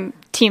 I'm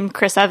Team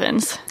Chris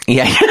Evans.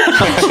 Yeah.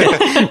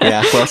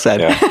 Yeah, well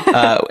said.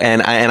 Yeah.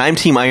 And I'm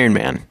Team Iron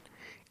Man.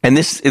 And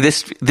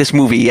this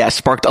movie,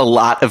 sparked a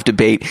lot of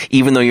debate,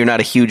 even though you're not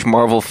a huge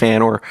Marvel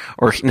fan or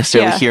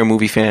necessarily hero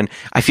movie fan.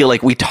 I feel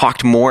like we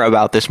talked more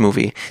about this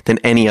movie than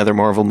any other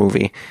Marvel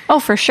movie. Oh,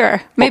 for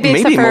sure. Maybe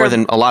Maybe more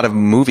than a lot of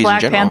movies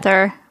Black in general.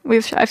 Panther.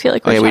 I feel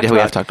like We we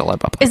have talked a lot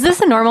about Black Is this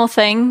a normal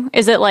thing?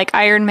 Is it like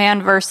Iron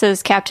Man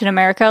versus Captain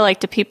America? Like,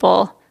 do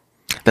people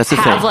That's the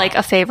have thing. like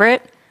a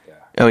favorite?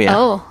 Oh, yeah.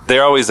 Oh,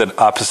 They're always at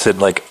opposite,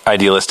 like,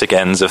 idealistic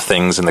ends of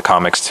things in the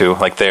comics too.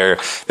 Like they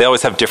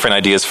always have different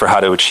ideas for how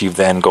to achieve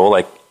the end goal.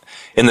 Like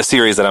in the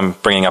series that I'm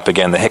bringing up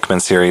again, the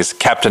Hickman series,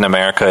 Captain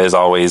America is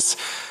always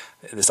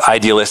this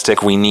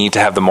idealistic. We need to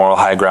have the moral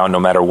high ground no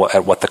matter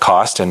at what the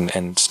cost.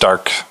 And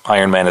Stark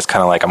Iron Man is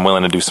kind of like, I'm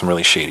willing to do some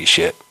really shady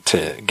shit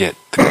to get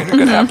the greater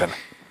good happen.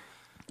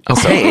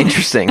 Okay,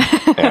 interesting.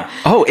 Yeah.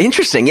 Oh,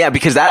 interesting. Yeah,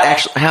 because that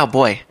actually, oh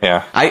boy.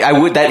 Yeah. I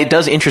would, that it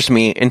does interest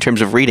me in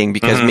terms of reading,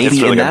 because maybe really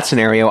in good. that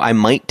scenario, I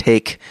might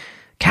take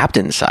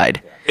Captain's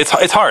side. It's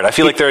hard. I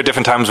feel like there are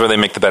different times where they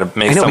make the better.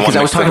 I know, because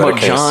I was talking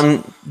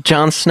about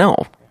Jon Snow.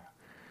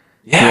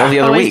 Yeah. The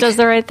other always week. does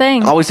the right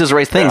thing. Always does the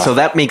right thing. Yeah. So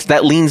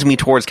that leans me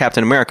towards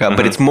Captain America,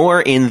 but it's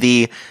more in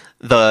the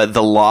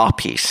law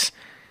piece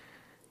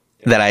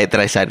that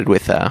I sided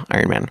with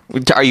Iron Man.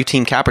 Are you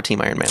Team Cap or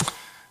Team Iron Man?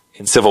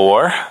 In Civil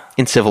War?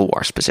 In Civil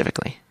War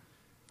specifically.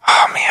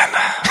 Oh, man.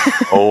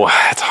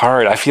 It's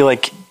hard. I feel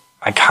like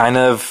I kind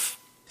of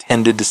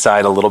tended to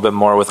side a little bit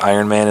more with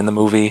Iron Man in the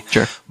movie.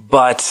 Sure.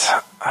 But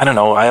I don't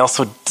know. I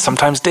also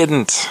sometimes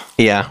didn't.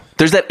 Yeah.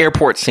 There's that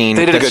airport scene.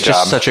 They did a that's good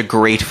just job. such a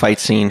great fight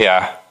scene.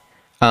 Yeah.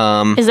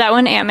 Is that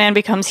when Ant-Man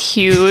becomes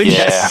huge?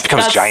 Yeah.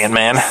 Becomes That's Giant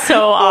Man.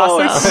 So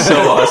awesome. So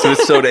awesome.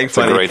 It's so dang It's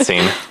a funny. great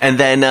scene. And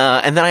then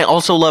I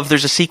also love,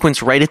 there's a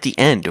sequence right at the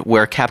end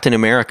where Captain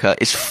America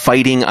is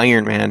fighting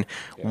Iron Man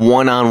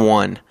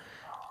one-on-one.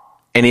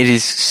 And it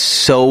is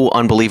so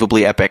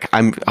unbelievably epic.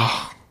 I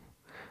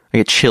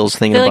get chills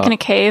thinking They're about like in a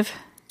cave.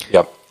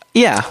 Yep.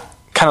 Yeah.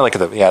 Kind of like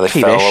they Cave-ish.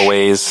 fell a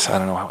ways.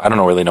 I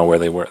don't really know where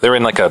they were. They were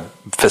in like a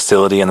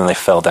facility and then they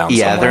fell down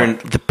Yeah, somewhere. they're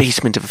in the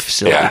basement of a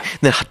facility. Yeah.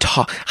 The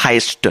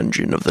highest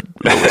dungeon of the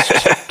lowest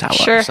tower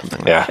Sure. or something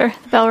like Yeah. Sure.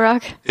 Bell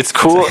Rock. It's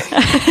cool.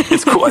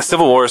 It's cool.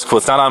 Civil War is cool.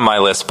 It's not on my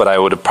list, but I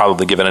would have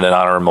probably given it an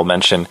honorable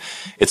mention.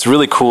 It's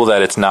really cool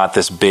that it's not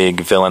this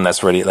big villain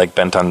that's really like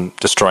bent on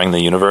destroying the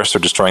universe or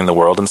destroying the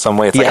world in some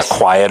way. It's Yes. like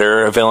a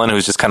quieter villain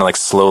who's just kind of like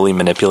slowly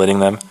manipulating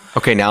them.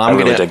 Okay, now I I'm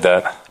really gonna dig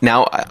that.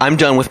 Now I'm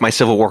done with my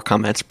Civil War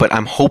comments, but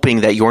I'm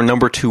hoping that your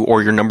number 2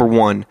 or your number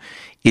 1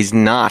 is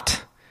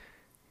not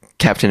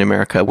Captain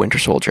America: Winter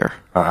Soldier.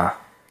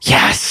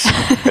 Yes.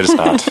 It is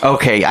not.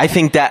 Okay, I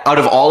think that out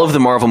of all of the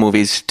Marvel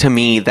movies, to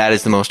me, that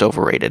is the most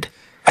overrated.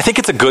 I think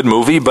it's a good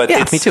movie, but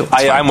Yeah, it's, me too. It's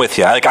I'm fine. with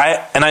you. Like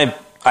I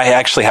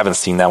actually haven't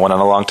seen that one in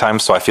a long time,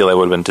 so I feel it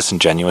would have been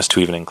disingenuous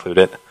to even include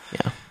it.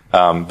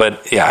 Yeah,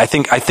 But yeah, I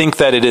think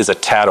that it is a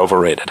tad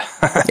overrated.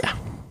 yeah,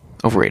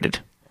 overrated.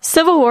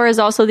 Civil War is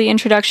also the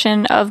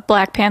introduction of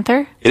Black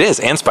Panther It is,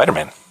 and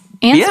Spider-Man.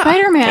 and Yeah.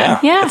 Spider-Man.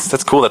 Yeah.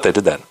 That's cool that they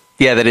did that.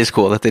 Yeah, that is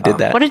cool that they did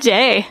that. What a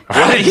day.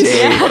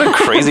 What a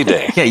crazy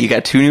day. Yeah, you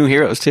got 2 new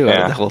heroes too out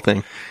Yeah. of the whole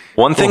thing.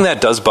 One thing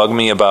that does bug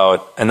me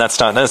about, and that's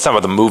not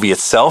about the movie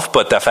itself,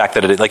 but the fact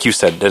that it, like you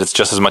said, that it's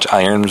just as much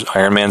Iron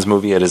Man's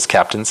movie as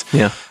Captain's.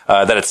 Yeah.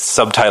 That it's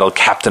subtitled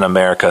Captain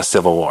America: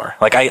 Civil War.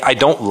 Like I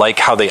don't like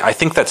how I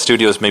think that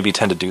studios maybe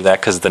tend to do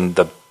that because then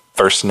the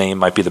first name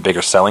might be the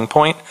bigger selling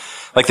point.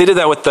 Like they did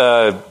that with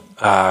the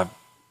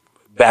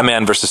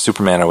Batman versus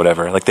Superman or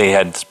whatever. Like they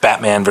had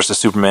Batman versus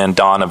Superman: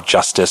 Dawn of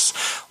Justice,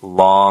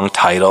 long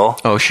title.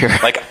 Oh, sure.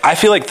 Like I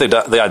feel like the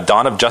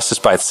Dawn of Justice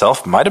by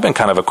itself might have been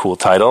kind of a cool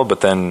title, but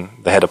then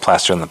they had to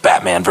plaster in the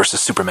Batman versus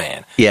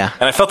Superman. Yeah.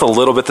 And I felt a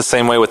little bit the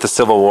same way with the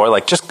Civil War.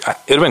 Like it'd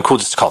have been cool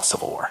just to call it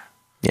Civil War,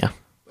 Yeah.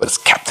 but it's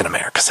Captain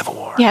America: Civil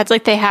War. Yeah, it's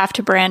like they have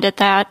to brand it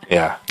that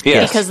Yeah.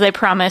 Yeah. because they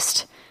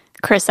promised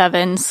Chris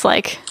Evans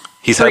like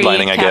He's 3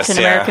 headlining, I guess.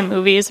 Captain Yeah. American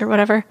movies or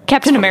whatever.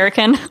 Captain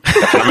American.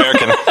 Captain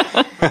American.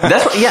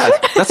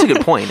 That's a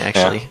good point,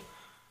 actually.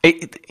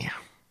 Yeah.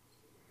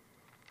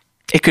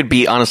 It could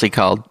be honestly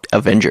called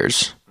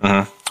Avengers.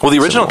 Well, the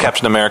original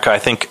Captain America, I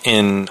think,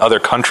 in other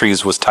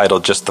countries was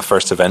titled just the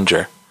First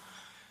Avenger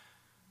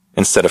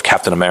instead of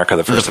Captain America: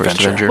 The First First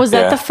Avenger. Avenger. Was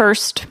that Yeah. the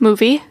first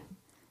movie?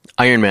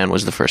 Iron Man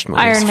was the first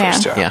movie. Iron Man.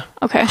 first, Yeah.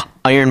 Okay.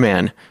 Iron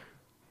Man,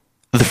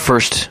 the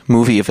first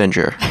movie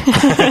Avenger.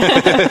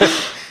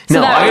 So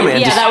no, that, Iron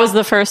Man. that was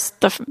the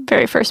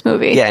very first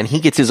movie. Yeah, and he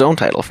gets his own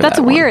title for That's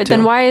that one, weird. too.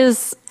 Then why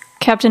is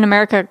Captain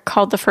America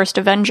called the first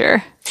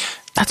Avenger?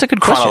 That's a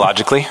good question.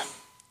 Chronologically,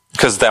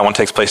 because that one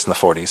takes place in the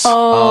 40s.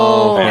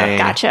 Oh, yeah, yeah.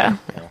 gotcha.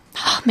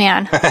 Oh,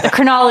 man, the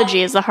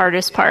chronology is the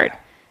hardest part.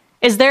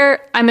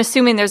 I'm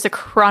assuming there's a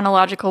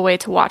chronological way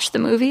to watch the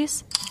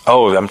movies.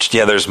 Oh,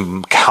 there's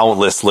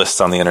countless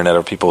lists on the internet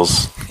of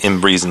people's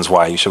reasons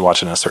why you should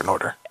watch it in a certain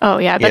order. Oh,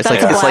 yeah, but it's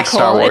that's like- a it's black like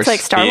Star hole. Wars. It's like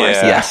Star Wars.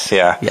 Yes.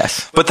 Yeah.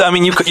 Yes. But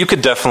you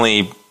could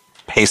definitely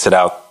pace it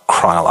out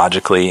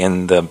chronologically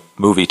in the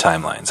movie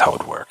timelines, how it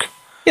would work.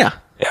 Yeah.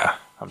 Yeah,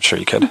 I'm sure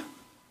you could.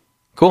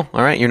 Cool.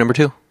 All right. You're number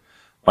 2.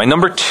 My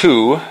number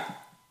 2,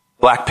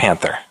 Black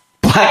Panther.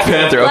 Black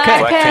Panther. Okay.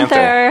 Black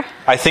Panther.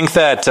 I think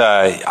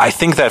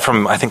that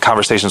from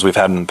conversations we've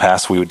had in the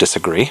past, we would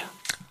disagree.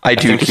 I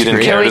do think you didn't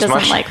disagree. care Joey as doesn't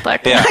much. like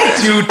Black Yeah.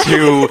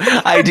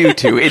 Panther. I do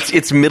too.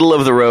 It's middle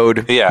of the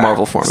road Yeah.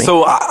 Marvel for me.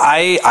 So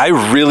I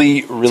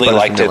really About as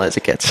liked vanilla it. as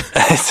it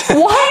gets.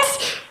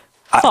 What?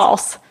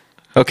 False.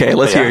 Okay,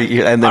 let's Yeah. hear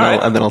you, and then All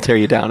right. I'll tear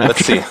you down.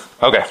 Let's see.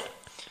 Okay.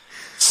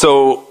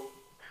 So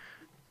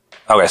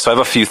I have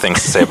a few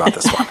things to say about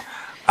this one.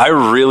 I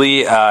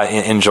really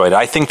enjoyed it.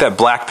 I think that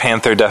Black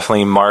Panther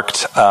definitely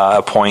marked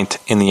a point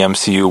in the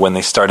MCU when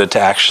they started to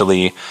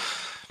actually,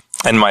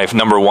 and my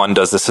number 1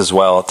 does this as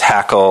well,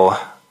 tackle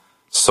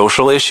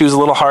social issues a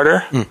little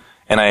harder.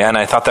 And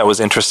I thought that was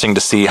interesting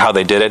to see how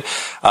they did it.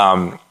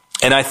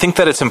 And I think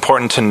that it's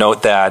important to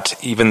note that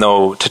even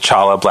though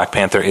T'Challa, Black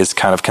Panther, is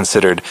kind of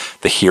considered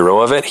the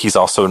hero of it, he's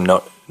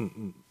also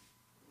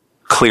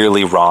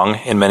clearly wrong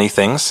in many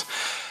things.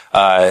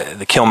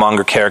 The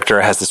Killmonger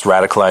character has this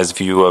radicalized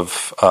view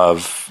of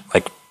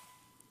like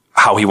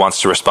how he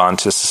wants to respond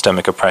to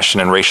systemic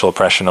oppression and racial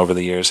oppression over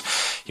the years.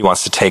 He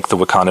wants to take the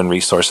Wakandan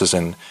resources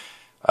and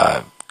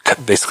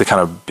basically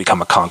kind of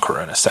become a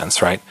conqueror in a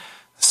sense, right?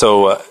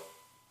 So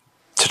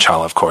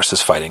T'Challa, of course,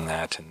 is fighting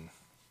that, and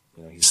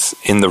he's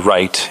in the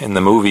right in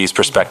the movie's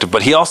perspective,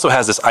 but he also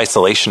has this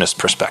isolationist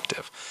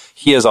perspective.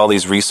 He has all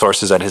these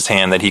resources at his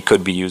hand that he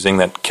could be using,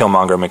 that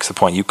Killmonger makes the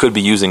point, you could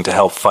be using to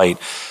help fight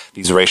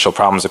these racial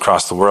problems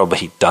across the world, but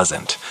he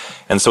doesn't.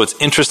 And so it's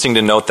interesting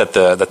to note that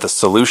the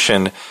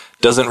solution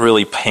doesn't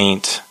really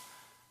paint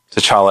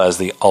T'Challa as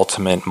the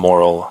ultimate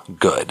moral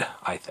good,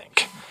 I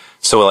think.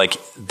 So like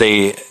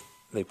they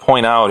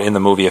point out in the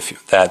movie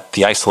that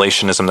the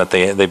isolationism that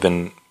they've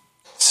been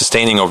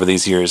sustaining over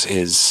these years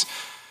is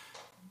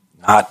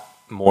not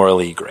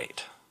morally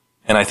great.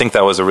 And I think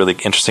that was a really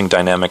interesting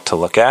dynamic to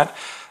look at.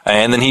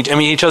 And then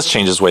he does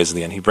change his ways at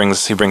the end. He brings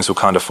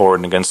Wakanda forward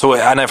and again. So,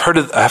 and I've heard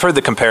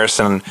the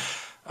comparison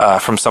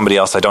from somebody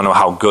else. I don't know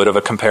how good of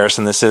a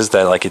comparison this is.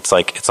 That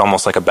it's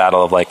almost like a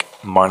battle of like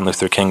Martin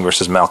Luther King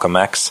versus Malcolm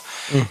X,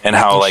 and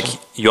how like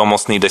you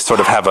almost need to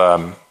sort of have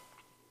you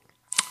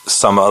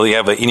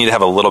need to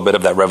have a little bit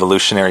of that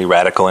revolutionary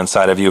radical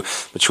inside of you,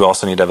 but you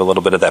also need to have a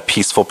little bit of that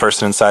peaceful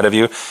person inside of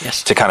you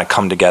to kind of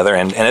come together.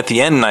 And at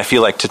the end, I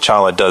feel like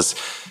T'Challa does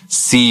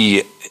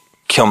see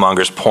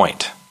Killmonger's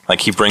point. Like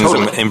he brings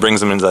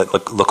them into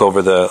that look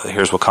over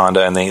here's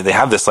Wakanda, and they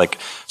have this like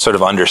sort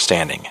of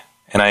understanding.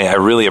 And I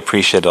really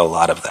appreciated a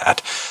lot of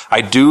that.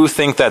 I do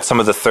think that some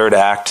of the third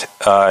act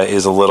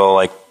is a little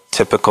like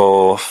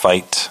typical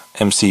fight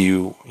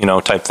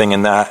MCU, type thing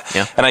in that.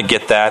 Yeah. And I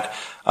get that.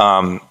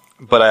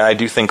 But I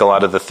do think a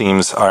lot of the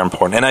themes are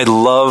important. And I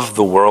love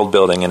the world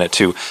building in it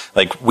too.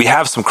 Like we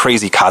have some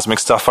crazy cosmic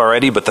stuff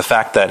already, but the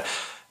fact that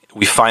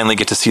we finally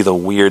get to see the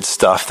weird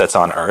stuff that's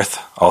on Earth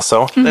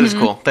also. That is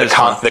cool. That is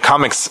fun. The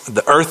comics,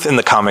 the Earth in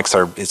the comics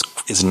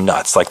is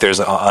nuts. Like there's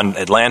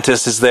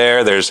Atlantis is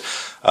there. There's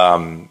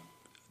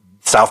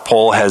South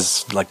Pole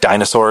has like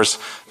dinosaurs.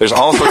 There's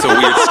all sorts of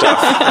weird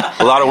stuff.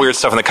 A lot of weird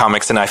stuff in the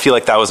comics, and I feel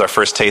like that was our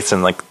first taste in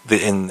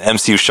in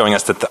MCU showing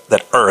us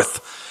that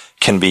Earth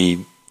can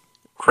be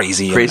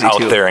crazy and out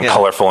too. there and Yeah.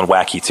 colorful and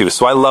wacky too.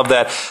 So I love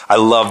that. I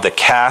love the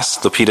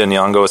cast. Lupita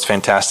Nyong'o is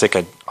fantastic.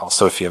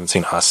 Also, if you haven't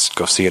seen Us,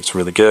 go see it. It's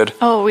really good.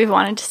 Oh, we've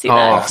wanted to see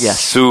that. yes.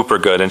 Super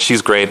good. And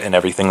she's great in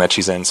everything that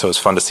she's in. So it's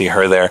fun to see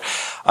her there.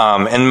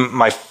 And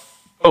I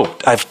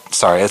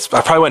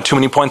probably went too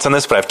many points on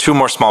this, but I have 2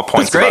 more small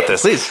points That's great. about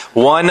this. Please.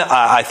 One,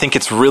 I think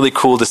it's really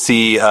cool to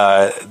see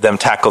them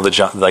tackle the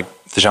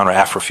genre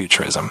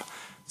Afrofuturism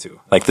too.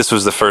 Like this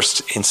was the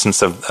first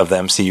instance of the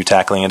MCU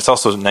tackling it. It's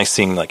also nice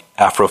seeing like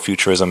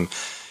Afrofuturism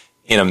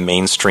in a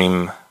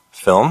mainstream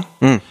film.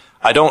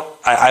 I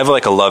have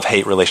like a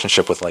love-hate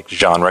relationship with like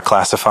genre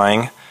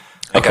classifying.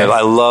 Like Okay.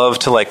 I love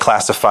to like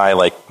classify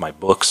like my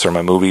books or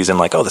my movies and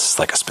like, oh, this is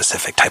like a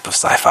specific type of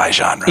sci-fi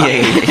genre.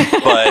 Yeah.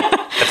 But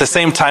at the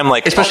same time,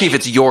 like Especially if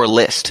it's your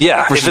list.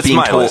 yeah, versus if it's being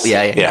my told. list.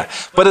 Yeah.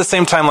 But at the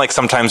same time, like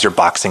sometimes you're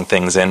boxing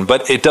things in.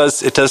 But it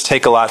does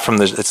take a lot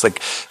from it's like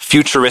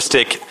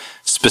futuristic,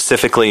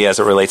 specifically as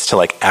it relates to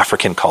like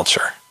African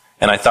culture.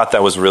 And I thought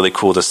that was really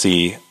cool to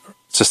see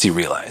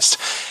realized.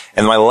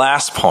 And my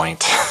last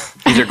point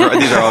These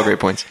are all great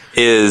points.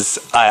 is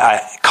I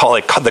call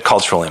it the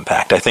cultural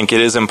impact. I think it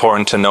is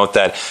important to note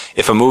that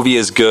if a movie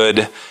is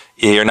good,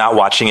 you're not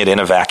watching it in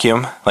a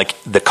vacuum. Like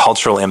the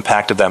cultural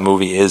impact of that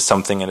movie is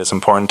something that is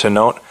important to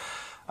note.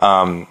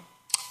 I'm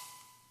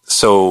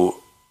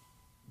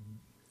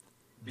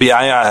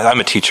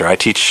a teacher. I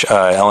teach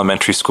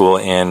elementary school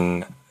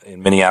in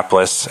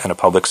Minneapolis in a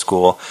public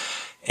school,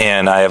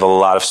 and I have a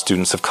lot of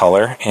students of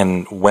color.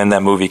 And when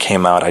that movie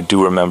came out, I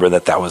do remember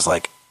that was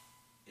like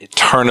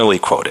eternally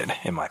quoted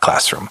in my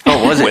classroom.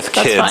 Oh, was it? With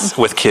That's kids,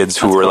 fun. with kids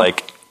who were cool.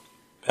 like,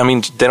 I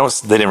mean, they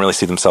didn't really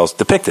see themselves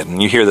depicted,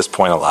 and you hear this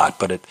point a lot,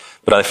 but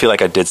I feel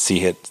like I did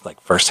see it like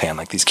firsthand.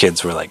 Like these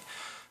kids were like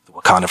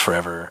Wakanda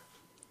forever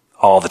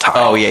all the time.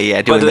 Oh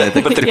yeah, doing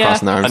But the Yeah.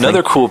 crossing the arms.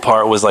 Another thing. cool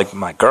part was like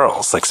my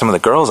girls, like some of the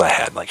girls I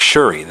had, like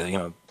Shuri,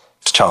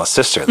 T'Challa's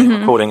sister. They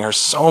were quoting her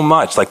so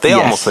much. Like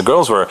the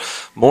girls were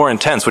more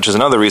intense, which is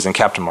another reason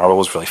Captain Marvel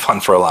was really fun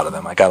for a lot of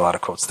them. I got a lot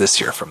of quotes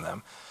this year from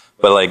them,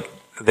 but like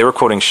they were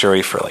quoting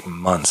Shuri for like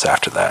months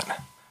after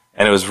that,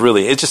 and it was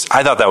really. I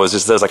thought that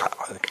was like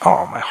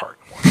oh, my heart.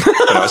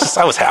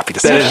 I was happy to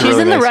see That it. is She's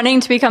really in the nice.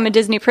 running to become a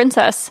Disney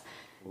princess.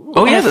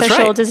 Oh yeah, An that's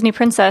official right. Disney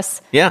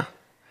princess. Yeah,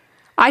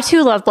 I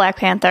too love Black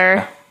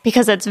Panther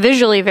because it's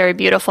visually very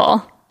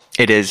beautiful.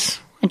 it is.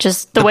 And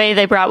just the way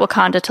they brought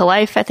Wakanda to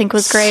life, I think,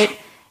 was great.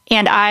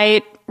 And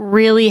I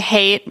really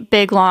hate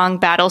big, long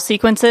battle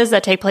sequences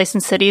that take place in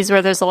cities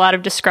where there's a lot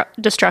of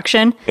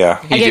destruction. Yeah.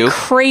 I You get do?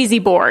 crazy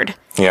bored.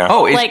 Yeah.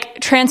 Oh,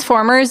 Like,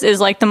 Transformers is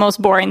like the most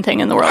boring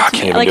thing in the world to can't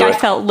me. even Like,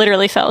 do I it.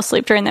 literally fell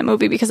asleep during that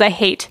movie because I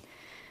hate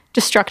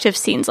destructive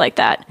scenes like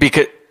that.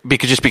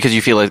 because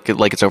you feel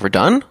like it's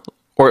overdone,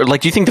 or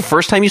like do you think the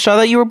first time you saw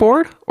that you were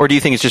bored, or do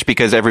you think it's just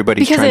because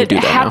everybody's Because trying it to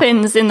do that now?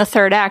 happens in the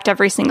third act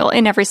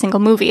in every single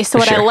movie. So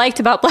what I Sure. liked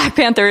about Black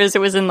Panther is it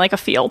was in like a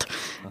field.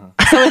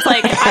 So it's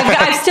like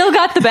I've still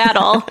got the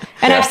battle,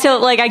 and I've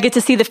still I get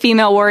to see the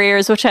female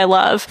warriors, which I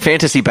love.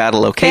 Fantasy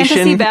battle location.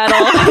 Fantasy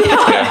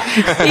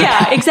battle.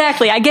 Yeah,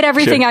 exactly. I get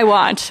everything Sure. I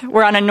want.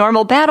 We're on a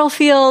normal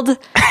battlefield,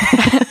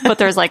 but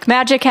there's like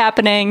magic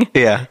happening.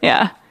 Yeah,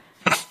 Yeah.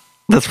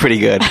 that's pretty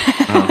good.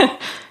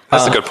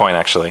 That's a good point,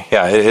 actually.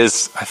 Yeah, it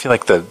is. I feel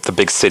like the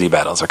big city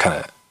battles are kind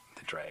of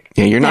the drag.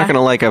 Yeah, you're not Yeah. going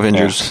to like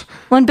Avengers.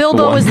 When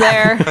Bilbo One. was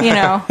there,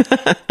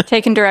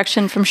 taking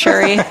direction from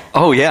Shuri.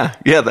 Oh yeah,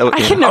 yeah. That, I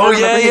can never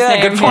remember his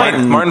name. Good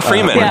point. Martin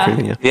Freeman. Yeah.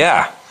 Freeman,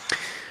 yeah.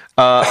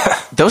 Yeah.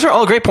 Those are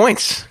all great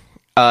points.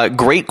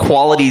 Great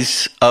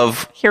qualities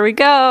of Here we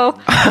go.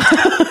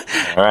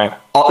 All right.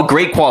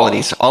 great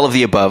qualities. All of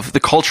the above. The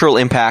cultural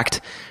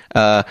impact,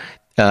 the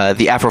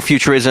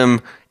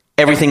Afrofuturism,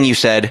 everything you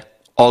said.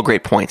 All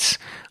great points.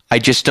 I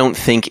just don't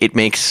think it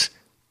makes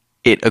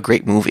it a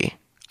great movie.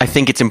 I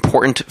think it's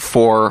important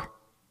for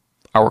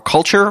our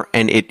culture,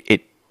 and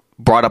it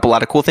brought up a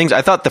lot of cool things.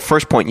 I thought the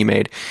first point you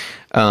made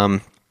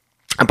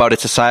about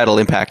its societal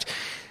impact,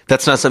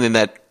 that's not something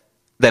that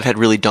had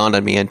really dawned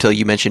on me until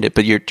you mentioned it.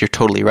 But you're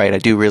totally right. I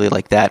do really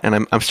like that, and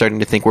I'm starting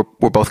to think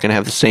we're both going to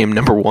have the same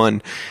number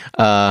one.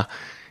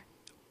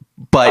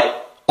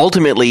 But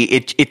ultimately,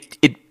 it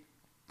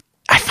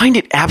I find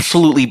it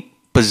absolutely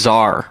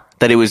bizarre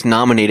that it was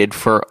nominated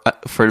for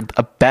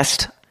a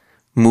best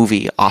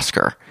movie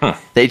Oscar.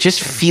 It just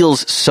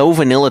feels so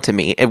vanilla to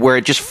me, where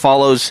it just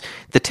follows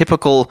the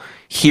typical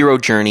hero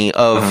journey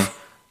of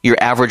your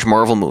average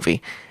Marvel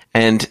movie.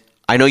 And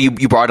I know you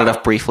brought it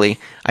up briefly.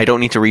 I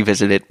don't need to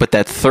revisit it, but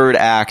that third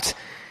act,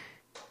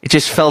 it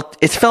felt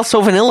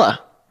so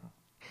vanilla.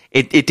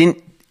 It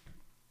didn't,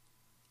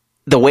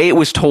 the way it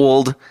was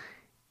told,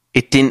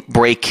 it didn't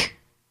break.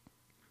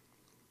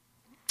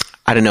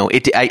 I don't know.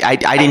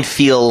 I didn't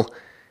feel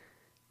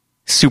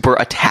super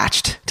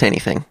attached to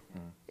anything.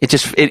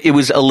 It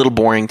was a little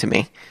boring to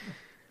me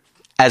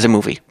as a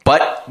movie.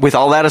 But with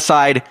all that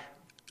aside,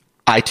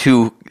 I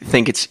too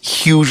think it's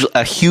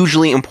a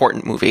hugely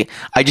important movie.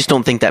 I just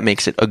don't think that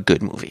makes it a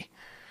good movie.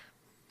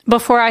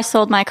 Before I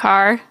sold my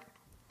car,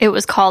 it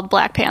was called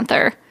Black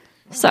Panther.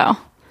 So,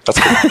 That's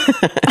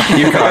good.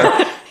 Your car,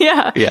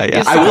 yeah. yeah.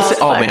 It's I will called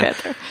say, oh Black man,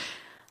 Panther.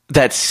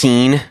 that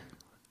scene.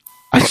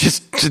 I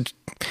just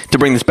to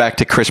bring this back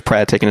to Chris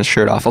Pratt taking his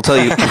shirt off. I'll tell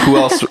you who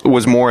else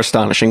was more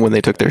astonishing when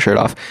they took their shirt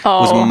off.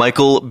 Was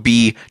Michael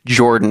B.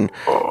 Jordan.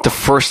 The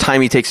first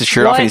time he takes his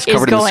shirt off What and he's is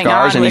covered in going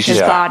scars, on and with he's his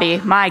just body?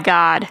 My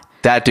God.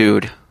 that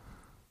dude.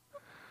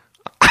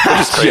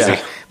 It's crazy.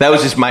 Yeah, that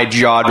was just my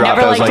jaw drop.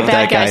 Never I was liked like, the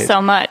bad that guy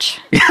so much.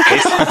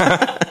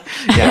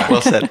 Yeah,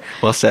 well said.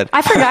 Well said.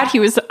 I forgot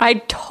I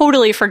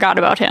totally forgot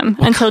about him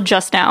until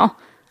just now.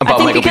 About I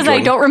think Michael B. because I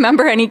Jordan? don't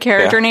remember any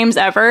character Yeah. names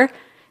ever.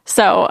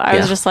 So I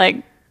was Yeah. just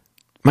like,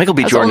 Michael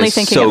B. I was Jordan only is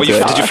thinking so of Well,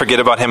 good. did you forget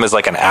about him as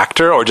like an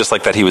actor, or just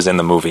like that he was in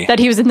the movie? that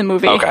he was in the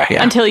movie. Okay.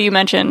 Yeah. Until you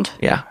mentioned.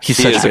 Yeah, he's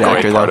He such is a good a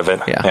great actor. part though.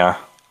 of it. Yeah. Yeah.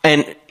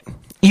 And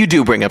you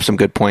do bring up some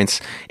good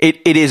points.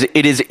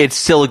 It's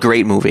still a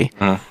great movie.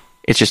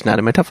 It's just not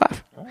in my top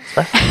 5.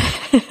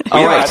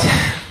 All right.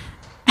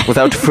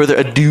 Without further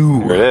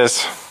ado, Here it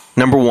is.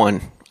 number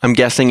 1. I'm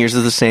guessing yours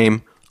is the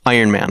same.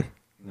 Iron Man.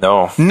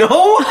 No.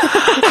 No?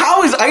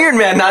 How is Iron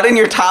Man not in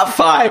your top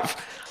 5?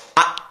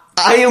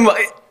 I am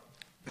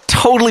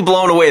totally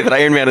blown away that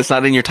Iron Man is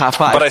not in your top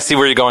 5. But I see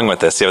where you're going with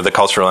this. You know, the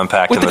cultural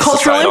impact With and the the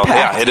cultural societal.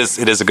 impact. Yeah,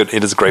 it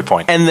is a great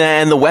point. And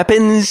then the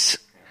weapons,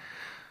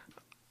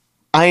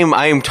 I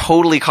am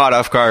totally caught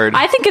off guard.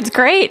 I think it's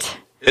great.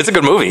 It's a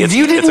good movie. It's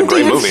You a didn't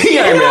great even movie. see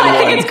Iron No, Man I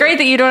 1. think it's great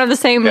that you don't have the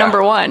same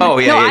number one. Oh,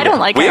 yeah, No, yeah, I yeah. don't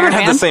like We Iron haven't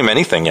had Man. the same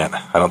anything yet.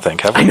 I don't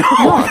think. Have we? I know.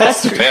 Oh,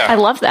 that's Yeah. I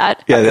love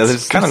that. Yeah,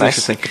 It's kind of nice.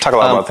 interesting. We could talk a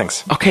lot about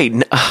things. Okay,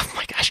 oh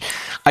my gosh,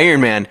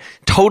 Iron Man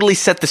totally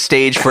set the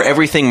stage for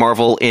everything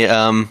Marvel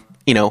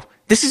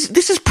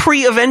this is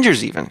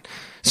pre-Avengers even.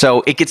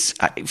 So it gets,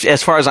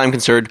 as far as I'm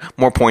concerned,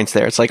 more points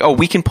there. It's like,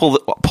 we can pull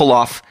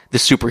off the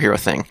superhero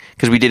thing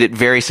because we did it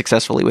very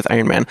successfully with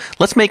Iron Man.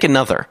 Let's make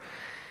another.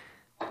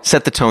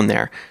 Set the tone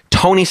there.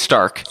 Tony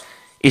Stark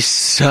is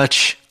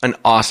such an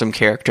awesome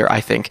character,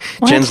 I think.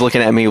 What? Jen's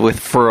looking at me with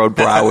furrowed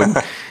brow, and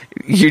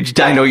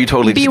I know you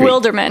totally disagree.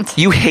 Bewilderment.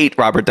 You hate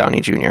Robert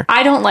Downey Jr.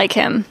 I don't like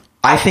him.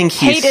 I think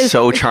he's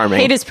so charming.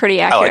 Hate is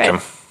pretty accurate. I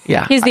like him.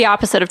 Yeah. He's the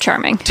opposite of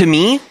charming. To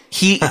me,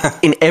 he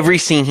in every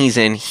scene he's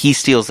in, he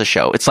steals the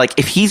show. It's like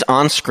if he's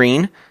on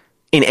screen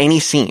in any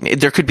scene,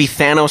 there could be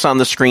Thanos on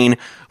the screen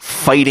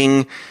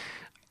fighting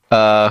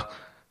the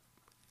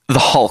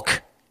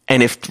Hulk,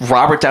 and if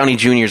Robert Downey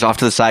Jr. is off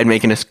to the side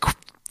making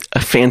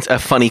a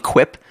funny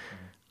quip,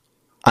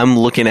 I'm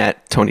looking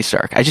at Tony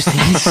Stark. I just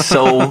think he's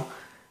so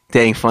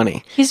dang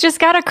funny. He's just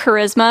got a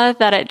charisma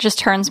that it just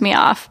turns me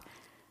off.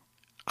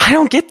 I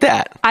don't get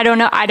that. I don't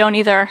know. I don't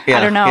either. Yeah,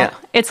 I don't know. yeah.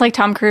 It's like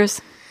Tom Cruise.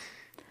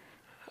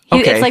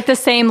 Okay. It's like the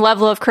same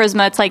level of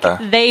charisma. It's like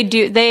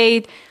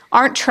they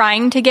aren't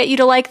trying to get you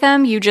to like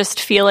them. You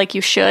just feel like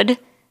you should.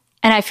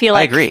 And I feel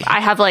like I agree. I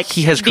have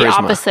He has the charisma.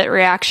 opposite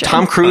reaction.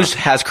 Tom Cruise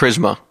has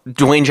charisma.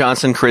 Dwayne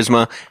Johnson,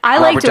 charisma. I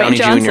like Robert Dwayne Downey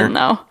Johnson, Jr.,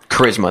 though.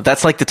 charisma.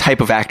 That's like the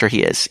type of actor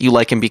he is. You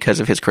like him because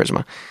of his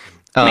charisma.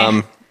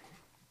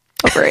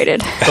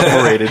 Overrated.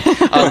 Overrated.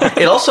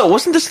 It also,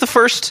 wasn't this the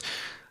first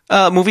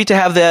movie to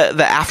have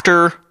the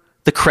after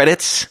the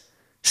credits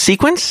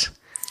sequence?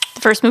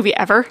 The first movie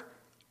ever.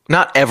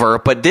 Not ever,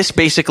 but this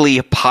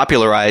basically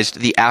popularized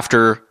the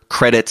after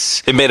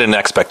credits. It made an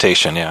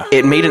expectation, yeah.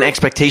 It made an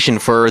expectation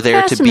for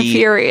there Fast to and the be.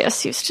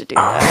 Furious used to do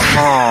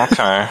that. Oh,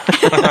 okay.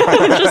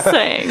 I'm just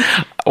saying.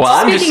 Well,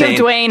 I'm just Speaking saying.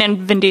 of Dwayne and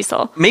Vin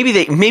Diesel. Maybe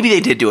they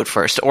did do it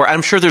first, or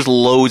I'm sure there's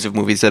loads of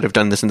movies that have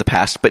done this in the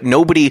past, but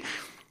nobody.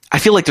 I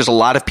feel like there's a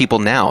lot of people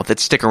now that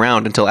stick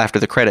around until after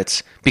the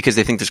credits because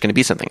they think there's going to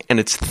be something, and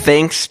it's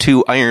thanks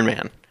to Iron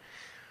Man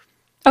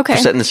Okay. for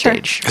setting the sure.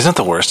 stage. Isn't it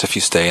the worst if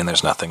you stay and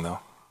there's nothing, though?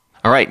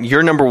 All right,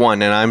 you're number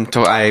one, and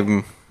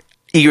I'm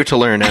eager to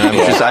learn, and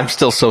I'm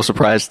still so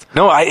surprised.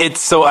 No, I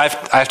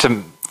have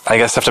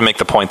to make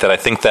the point that I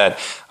think that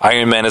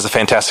Iron Man is a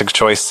fantastic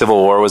choice. Civil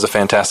War was a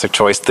fantastic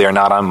choice. They are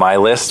not on my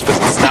list, but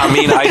does not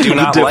mean I do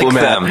not like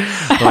them.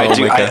 I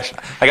do. my gosh.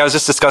 I was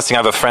just discussing. I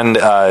have a friend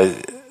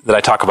that I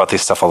talk about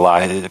this stuff a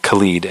lot,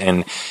 Khalid,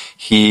 and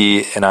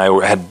he and I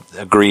had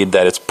agreed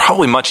that it's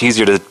probably much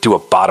easier to do a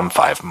bottom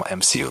 5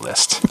 MCU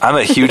list. I'm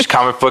a huge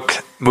comic book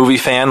movie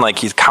fan. Like,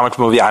 he's comic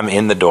movie, I'm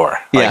in the door.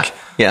 Like,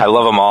 Yeah. I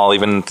love them all,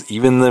 even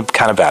the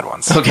kind of bad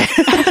ones. Okay.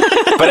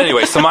 But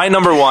anyway, so my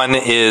number 1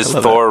 is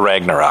Thor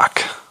Ragnarok.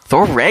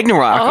 Thor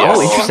Ragnarok.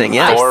 Oh, interesting.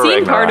 Yeah. I've Thor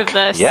seen part Ragnarok. of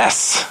this.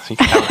 Yes. You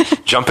can kind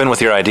of jump in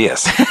with your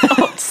ideas.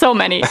 So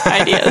many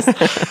ideas.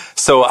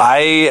 So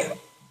I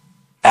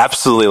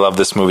absolutely love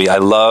this movie. I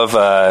love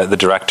the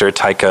director,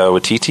 Taika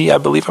Waititi. I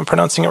believe I'm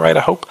pronouncing it right, I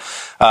hope.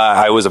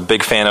 I was a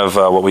big fan of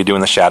What We Do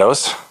in the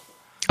Shadows.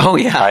 Oh,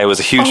 yeah. I was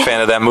a huge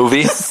fan of that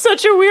movie.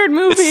 Such a weird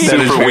movie. It's That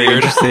is super very weird,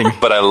 interesting.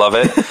 but I love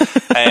it.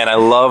 And I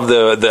love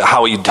the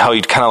how he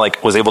kind of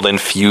like was able to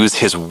infuse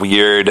his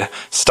weird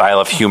style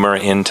of humor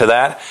into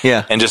that.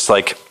 Yeah. And just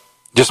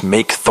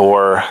make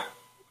Thor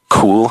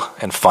cool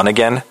and fun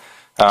again.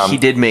 He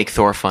did make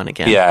Thor fun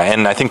again. Yeah,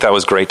 and I think that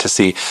was great to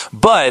see.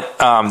 But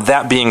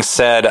that being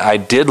said, I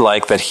did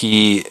like that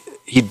he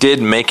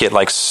did make it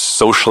like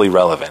socially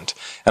relevant.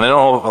 And I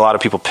know a lot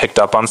of people picked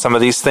up on some of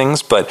these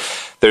things, but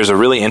there's a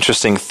really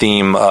interesting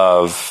theme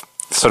of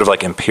sort of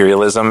like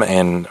imperialism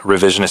and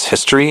revisionist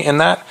history in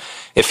that.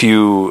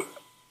 So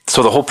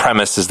the whole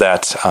premise is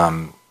that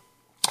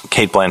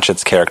Cate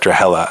Blanchett's character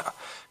Hela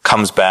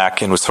comes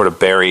back and was sort of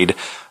buried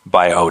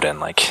by Odin.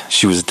 Like,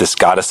 she was this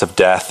goddess of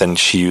death, and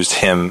she used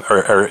him,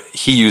 or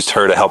he used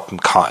her to help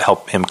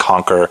him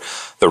conquer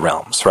the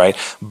realms, right?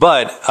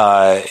 But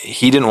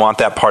he didn't want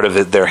that part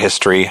of their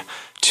history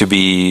to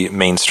be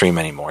mainstream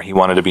anymore. He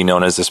wanted to be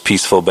known as this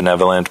peaceful,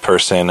 benevolent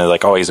person, and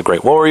like, oh, he's a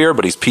great warrior,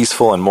 but he's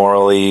peaceful and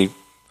morally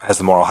has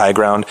the moral high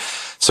ground.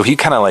 So he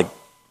kind of like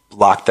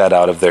blocked that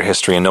out of their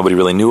history, and nobody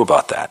really knew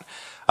about that.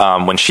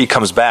 When she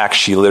comes back,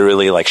 she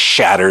literally like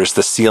shatters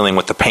the ceiling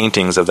with the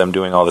paintings of them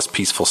doing all this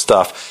peaceful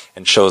stuff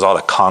and shows all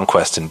the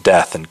conquest and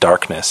death and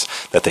darkness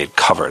that they'd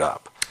covered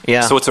up.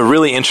 Yeah. So it's a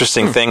really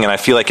interesting thing, and I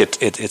feel like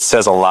it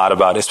says a lot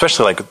about,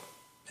 especially like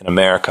in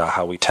America,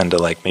 how we tend to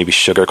like maybe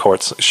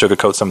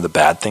sugarcoat some of the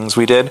bad things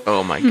we did.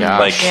 Oh my gosh.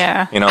 Like,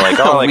 Yeah. you know, like,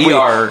 oh,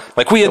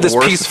 like we had the this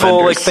worst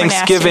peaceful like offenders.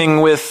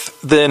 Thanksgiving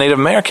with the Native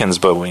Americans,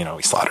 but we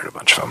slaughtered a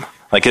bunch of them.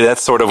 Like,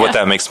 that's sort of what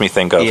that makes me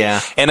think of. Yeah.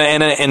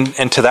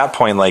 And to that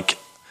point, like,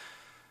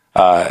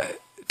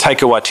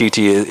 Taika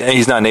Waititi,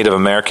 he's not Native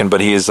American,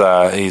 but he's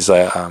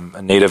a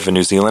native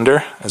New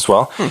Zealander as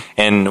well.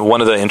 And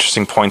one of the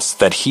interesting points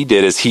that he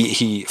did is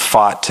he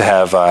fought to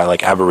have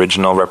like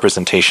Aboriginal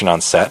representation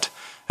on set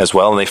as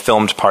well. And they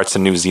filmed parts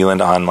of New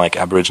Zealand on like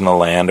Aboriginal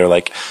land or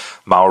like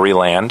Maori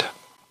land.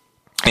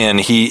 And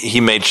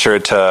he made sure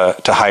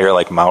to hire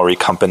like Maori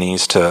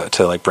companies to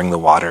like bring the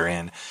water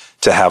in,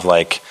 to have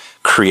like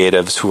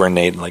creatives who are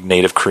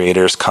native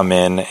creators come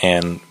in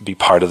and be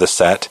part of the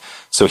set.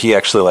 So he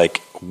actually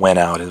like went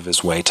out of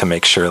his way to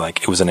make sure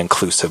like it was an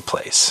inclusive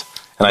place.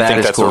 And I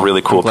think that's cool. a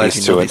really cool I'm glad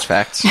piece you know to these it.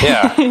 facts.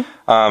 Yeah.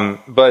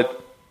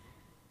 But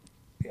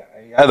yeah,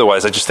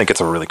 otherwise, I just think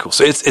it's a really cool.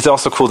 So it's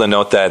also cool to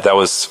note that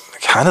was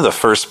kind of the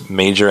first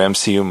major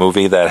MCU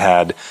movie that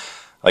had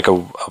like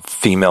a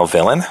female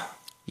villain.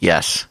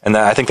 Yes. And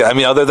I think that, I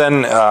mean, other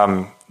than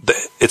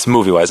it's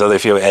movie-wise, other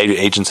if you have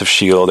Agents of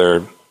S.H.I.E.L.D.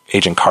 or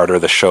Agent Carter,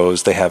 the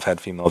shows, they have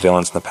had female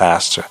villains in the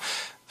past.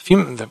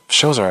 The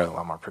shows are a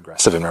lot more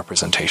progressive in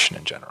representation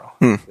in general.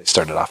 They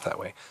started off that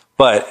way.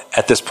 But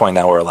at this point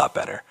now, we're a lot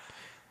better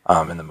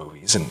in the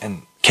movies.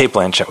 And Cate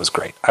Blanchett was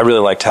great. I really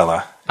liked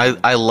Hela.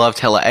 I loved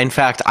Hela. In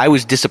fact, I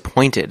was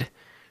disappointed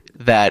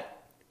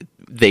that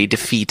they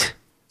defeat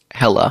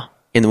Hela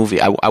in the movie.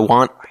 I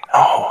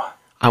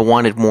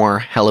wanted more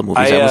Hela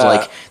movies. I was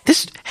like,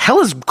 this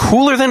Hela's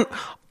cooler than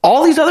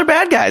all these other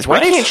bad guys. Why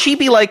can't she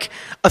be like?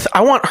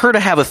 I want her to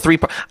have a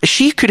 3-part.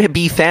 She could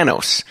be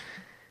Thanos.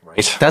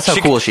 Right. That's how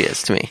cool she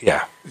is to me.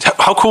 Yeah.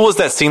 How cool is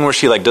that scene where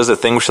she like does a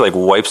thing where she like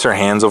wipes her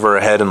hands over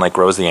her head and like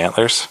grows the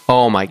antlers?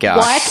 Oh my gosh.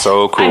 What?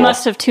 So cool. I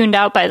must have tuned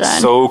out by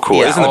then. So cool.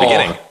 Yeah, It's in the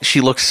beginning.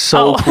 She looks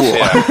so cool.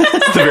 Yeah.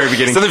 It's the very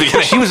beginning. It's in the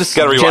beginning. She was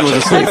Gotta Jen rewatch was it.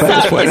 asleep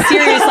at this point.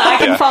 Seriously, I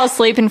can Yeah. fall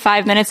asleep in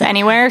 5 minutes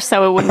anywhere,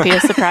 so it wouldn't be a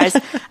surprise.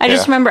 I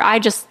just remember I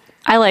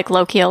like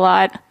Loki a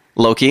lot.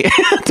 Loki.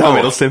 Tom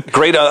Hiddleston.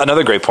 Great.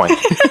 Another great point.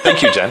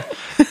 Thank you, Jen.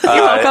 You're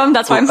welcome.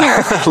 That's why I'm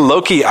here.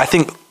 Loki, I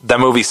think that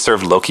movie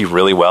served Loki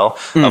really well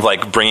of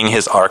like bringing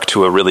his arc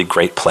to a really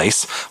great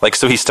place. Like,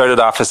 so he started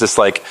off as this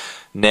like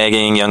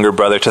nagging younger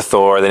brother to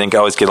Thor. They didn't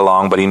always get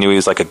along, but he knew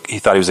he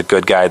thought he was a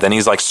good guy. Then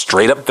he's like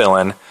straight up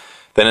villain.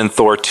 Then in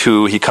Thor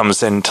 2, he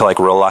comes into like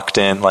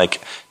reluctant,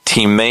 like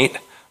teammate,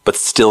 but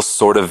still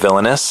sort of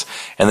villainous.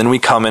 And then we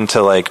come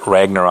into like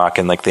Ragnarok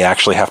and like they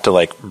actually have to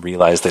like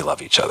realize they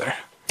love each other.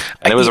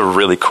 And it was a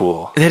really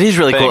cool. That is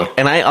really thing. cool.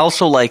 And I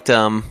also liked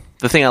the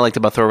thing I liked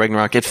about Thor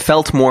Ragnarok. It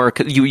felt more.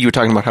 You were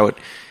talking about how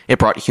it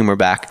brought humor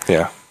back.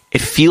 Yeah.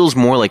 It feels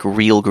more like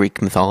real Greek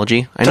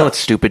mythology. I know it's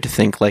stupid to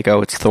think like,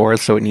 oh, it's Thor,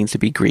 so it needs to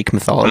be Greek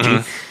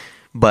mythology.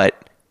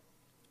 But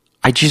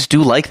I just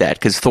do like that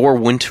because Thor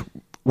wouldn't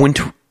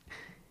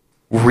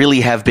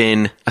really have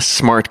been a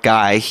smart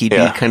guy. He'd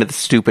be kind of the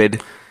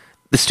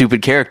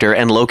stupid character,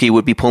 and Loki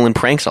would be pulling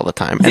pranks all the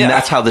time. And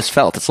that's how this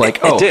felt. It's like,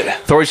 It did.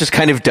 Thor's just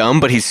kind of dumb,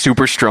 but he's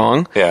super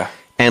strong. Yeah.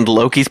 And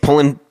Loki's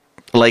pulling,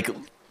 like...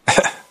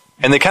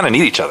 And they kind of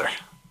need each other.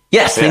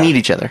 Yes, they Yeah. need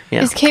each other.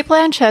 Yeah. Is Cate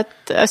Blanchett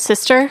a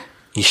sister?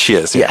 She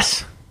is. Yeah.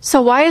 Yes.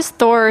 So why is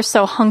Thor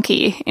so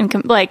hunky and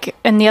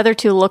the other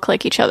two look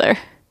like each other?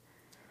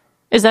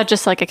 Is that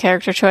just like a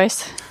character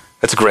choice?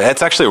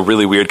 It's actually a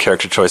really weird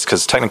character choice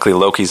because technically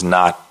Loki's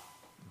not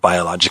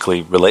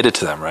biologically related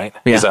to them, right?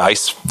 Yeah. He's an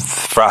ice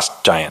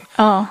frost giant.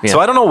 Oh. Yeah. So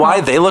I don't know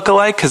why they look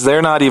alike because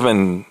they're not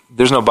even.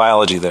 There's no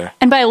biology there.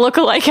 And by look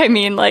alike, I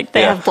mean like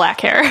they Yeah. have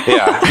black hair.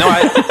 Yeah. No,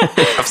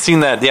 I've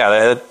seen that. Yeah,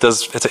 that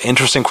does. It's an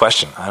interesting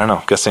question. I don't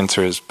know. Best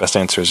answer is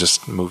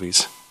just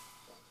movies.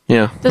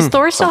 Yeah. Does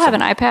Thor still have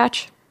an eye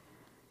patch?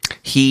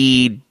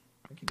 He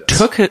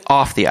took it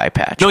off the eye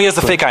patch. No, he has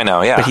the fake eye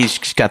now. Yeah. But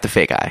he's got the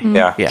fake eye.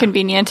 Yeah. Yeah.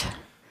 Convenient.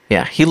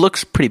 Yeah. He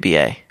looks pretty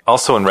BA.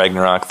 Also in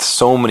Ragnarok,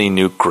 so many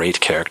new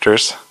great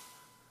characters.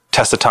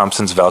 Tessa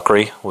Thompson's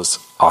Valkyrie was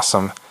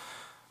awesome.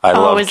 I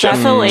love Is that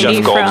the Jeff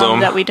lady Goldblum. from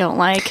that we don't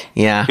like?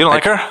 Yeah. You don't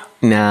like her?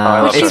 No.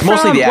 love It's her.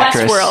 mostly from the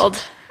actress.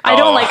 Westworld. I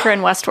don't like her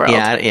in Westworld.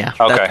 Yeah. Yeah.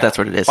 Okay. That's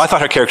what it is. Well, I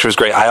thought her character was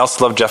great. I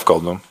also love Jeff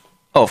Goldblum.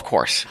 Oh, of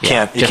course.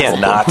 Yeah. You can't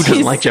Goldblum. not. Who doesn't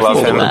He's like Jeff love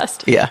the him. Goldblum?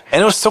 best. Yeah.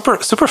 And it was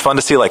super fun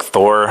to see like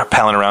Thor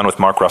palling around with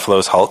Mark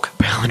Ruffalo's Hulk.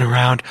 Palling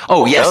around.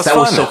 Oh, yes. That was That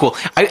was fun. so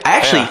cool. I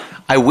actually, Yeah.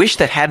 I wish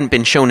that hadn't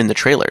been shown in the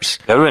trailers.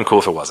 That would have been cool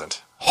if it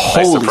wasn't.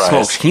 Nice Holy surprise.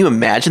 smokes. Can you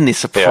imagine the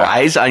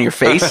surprise on your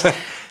face?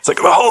 It's like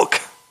the Hulk.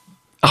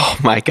 Oh,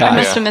 my I God.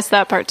 must have missed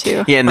that part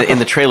too. Yeah, in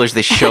the trailers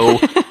they show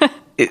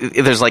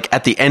there's like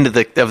at the end of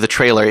the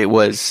trailer it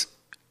was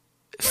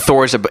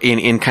Thor's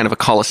in kind of a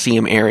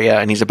Colosseum area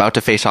and he's about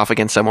to face off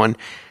against someone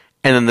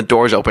and then the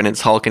doors open and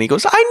it's Hulk and he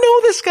goes, I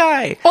know this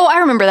guy. Oh, I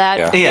remember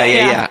that. Yeah.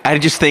 Yeah. I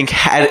just think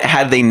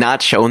had they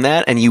not shown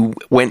that and you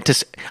went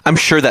to, I'm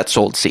sure that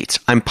sold seats.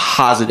 I'm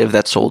positive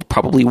that sold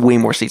probably way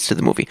more seats to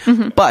the movie.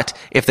 But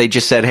if they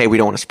just said, hey, we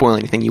don't want to spoil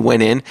anything, you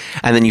went in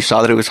and then you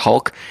saw that it was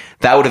Hulk,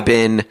 that would have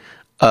been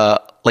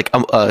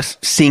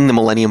seeing the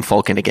Millennium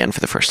Falcon again for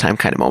the first time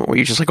kind of moment where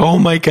you're just like, oh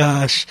my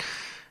gosh.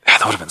 Yeah,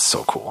 that would have been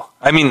so cool.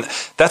 I mean,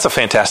 that's a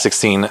fantastic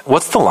scene.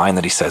 What's the line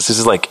that he says? This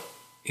is like,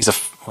 he's a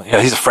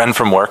friend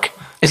from work.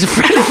 Is a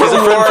friend He's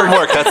a friend from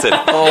work. That's it.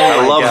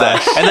 I love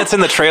gosh. that. And that's in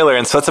the trailer.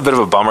 And so it's a bit of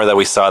a bummer that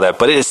we saw that,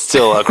 but it is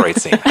still a great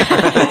scene.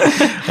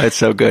 That's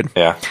so good.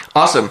 Yeah.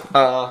 Awesome.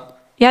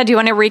 Yeah, do you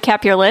want to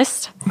recap your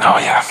list? Oh,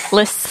 yeah.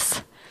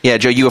 Lists. Yeah,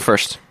 Joe, you go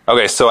first.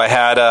 Okay, so I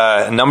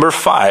had number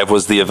 5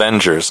 was the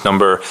Avengers.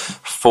 Number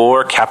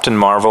 4, Captain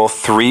Marvel.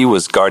 3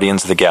 was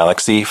Guardians of the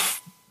Galaxy.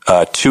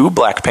 2,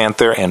 Black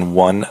Panther. And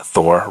 1,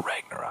 Thor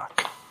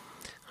Ragnarok.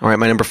 All right,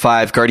 my number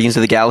 5, Guardians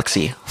of the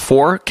Galaxy.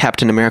 4,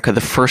 Captain America: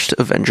 The First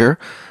Avenger.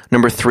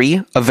 Number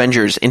 3,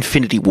 Avengers: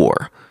 Infinity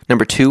War.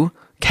 Number 2,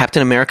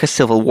 Captain America: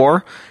 Civil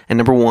War. And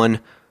number 1,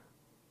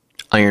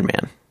 Iron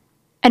Man.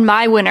 And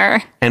my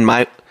winner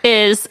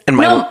is...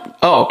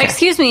 Oh, okay.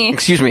 Excuse me.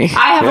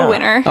 I have a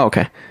winner. Oh,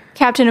 okay.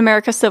 Captain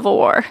America: Civil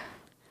War.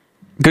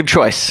 Good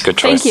choice. Good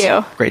choice. Thank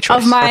you. Great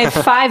choice. Of my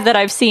 5 that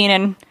I've seen,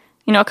 and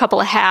a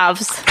couple of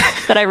halves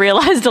that I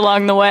realized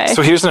along the way.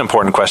 So here's an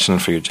important question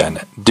for you, Jen.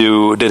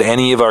 Did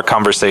any of our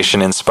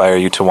conversation inspire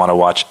you to want to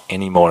watch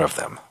any more of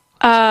them?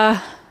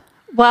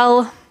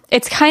 Well,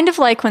 it's kind of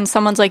like when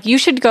someone's like, you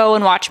should go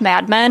and watch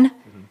Mad Men,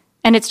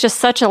 and it's just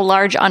such a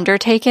large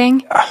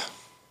undertaking.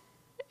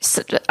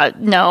 So,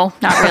 no,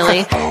 not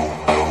really.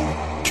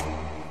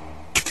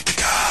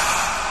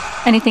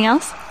 Anything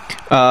else?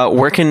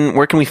 Where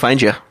can we find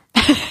you?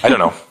 I don't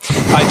know.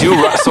 I do.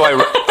 So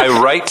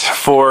I write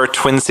for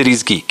Twin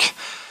Cities Geek.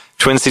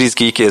 Twin Cities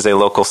Geek is a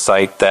local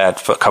site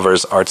that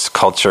covers arts,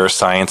 culture,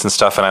 science, and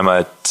stuff. And I'm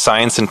a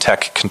science and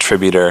tech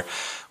contributor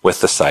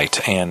with the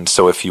site. And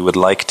so if you would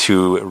like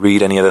to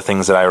read any of the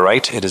things that I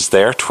write, it is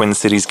there,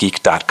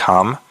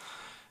 twincitiesgeek.com.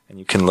 And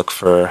you can look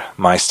for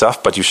my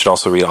stuff, but you should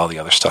also read all the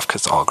other stuff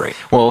because it's all great.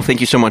 Well, thank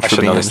you so much for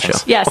being on the show.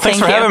 Yes, well, thanks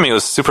for having me. It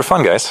was super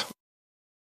fun, guys.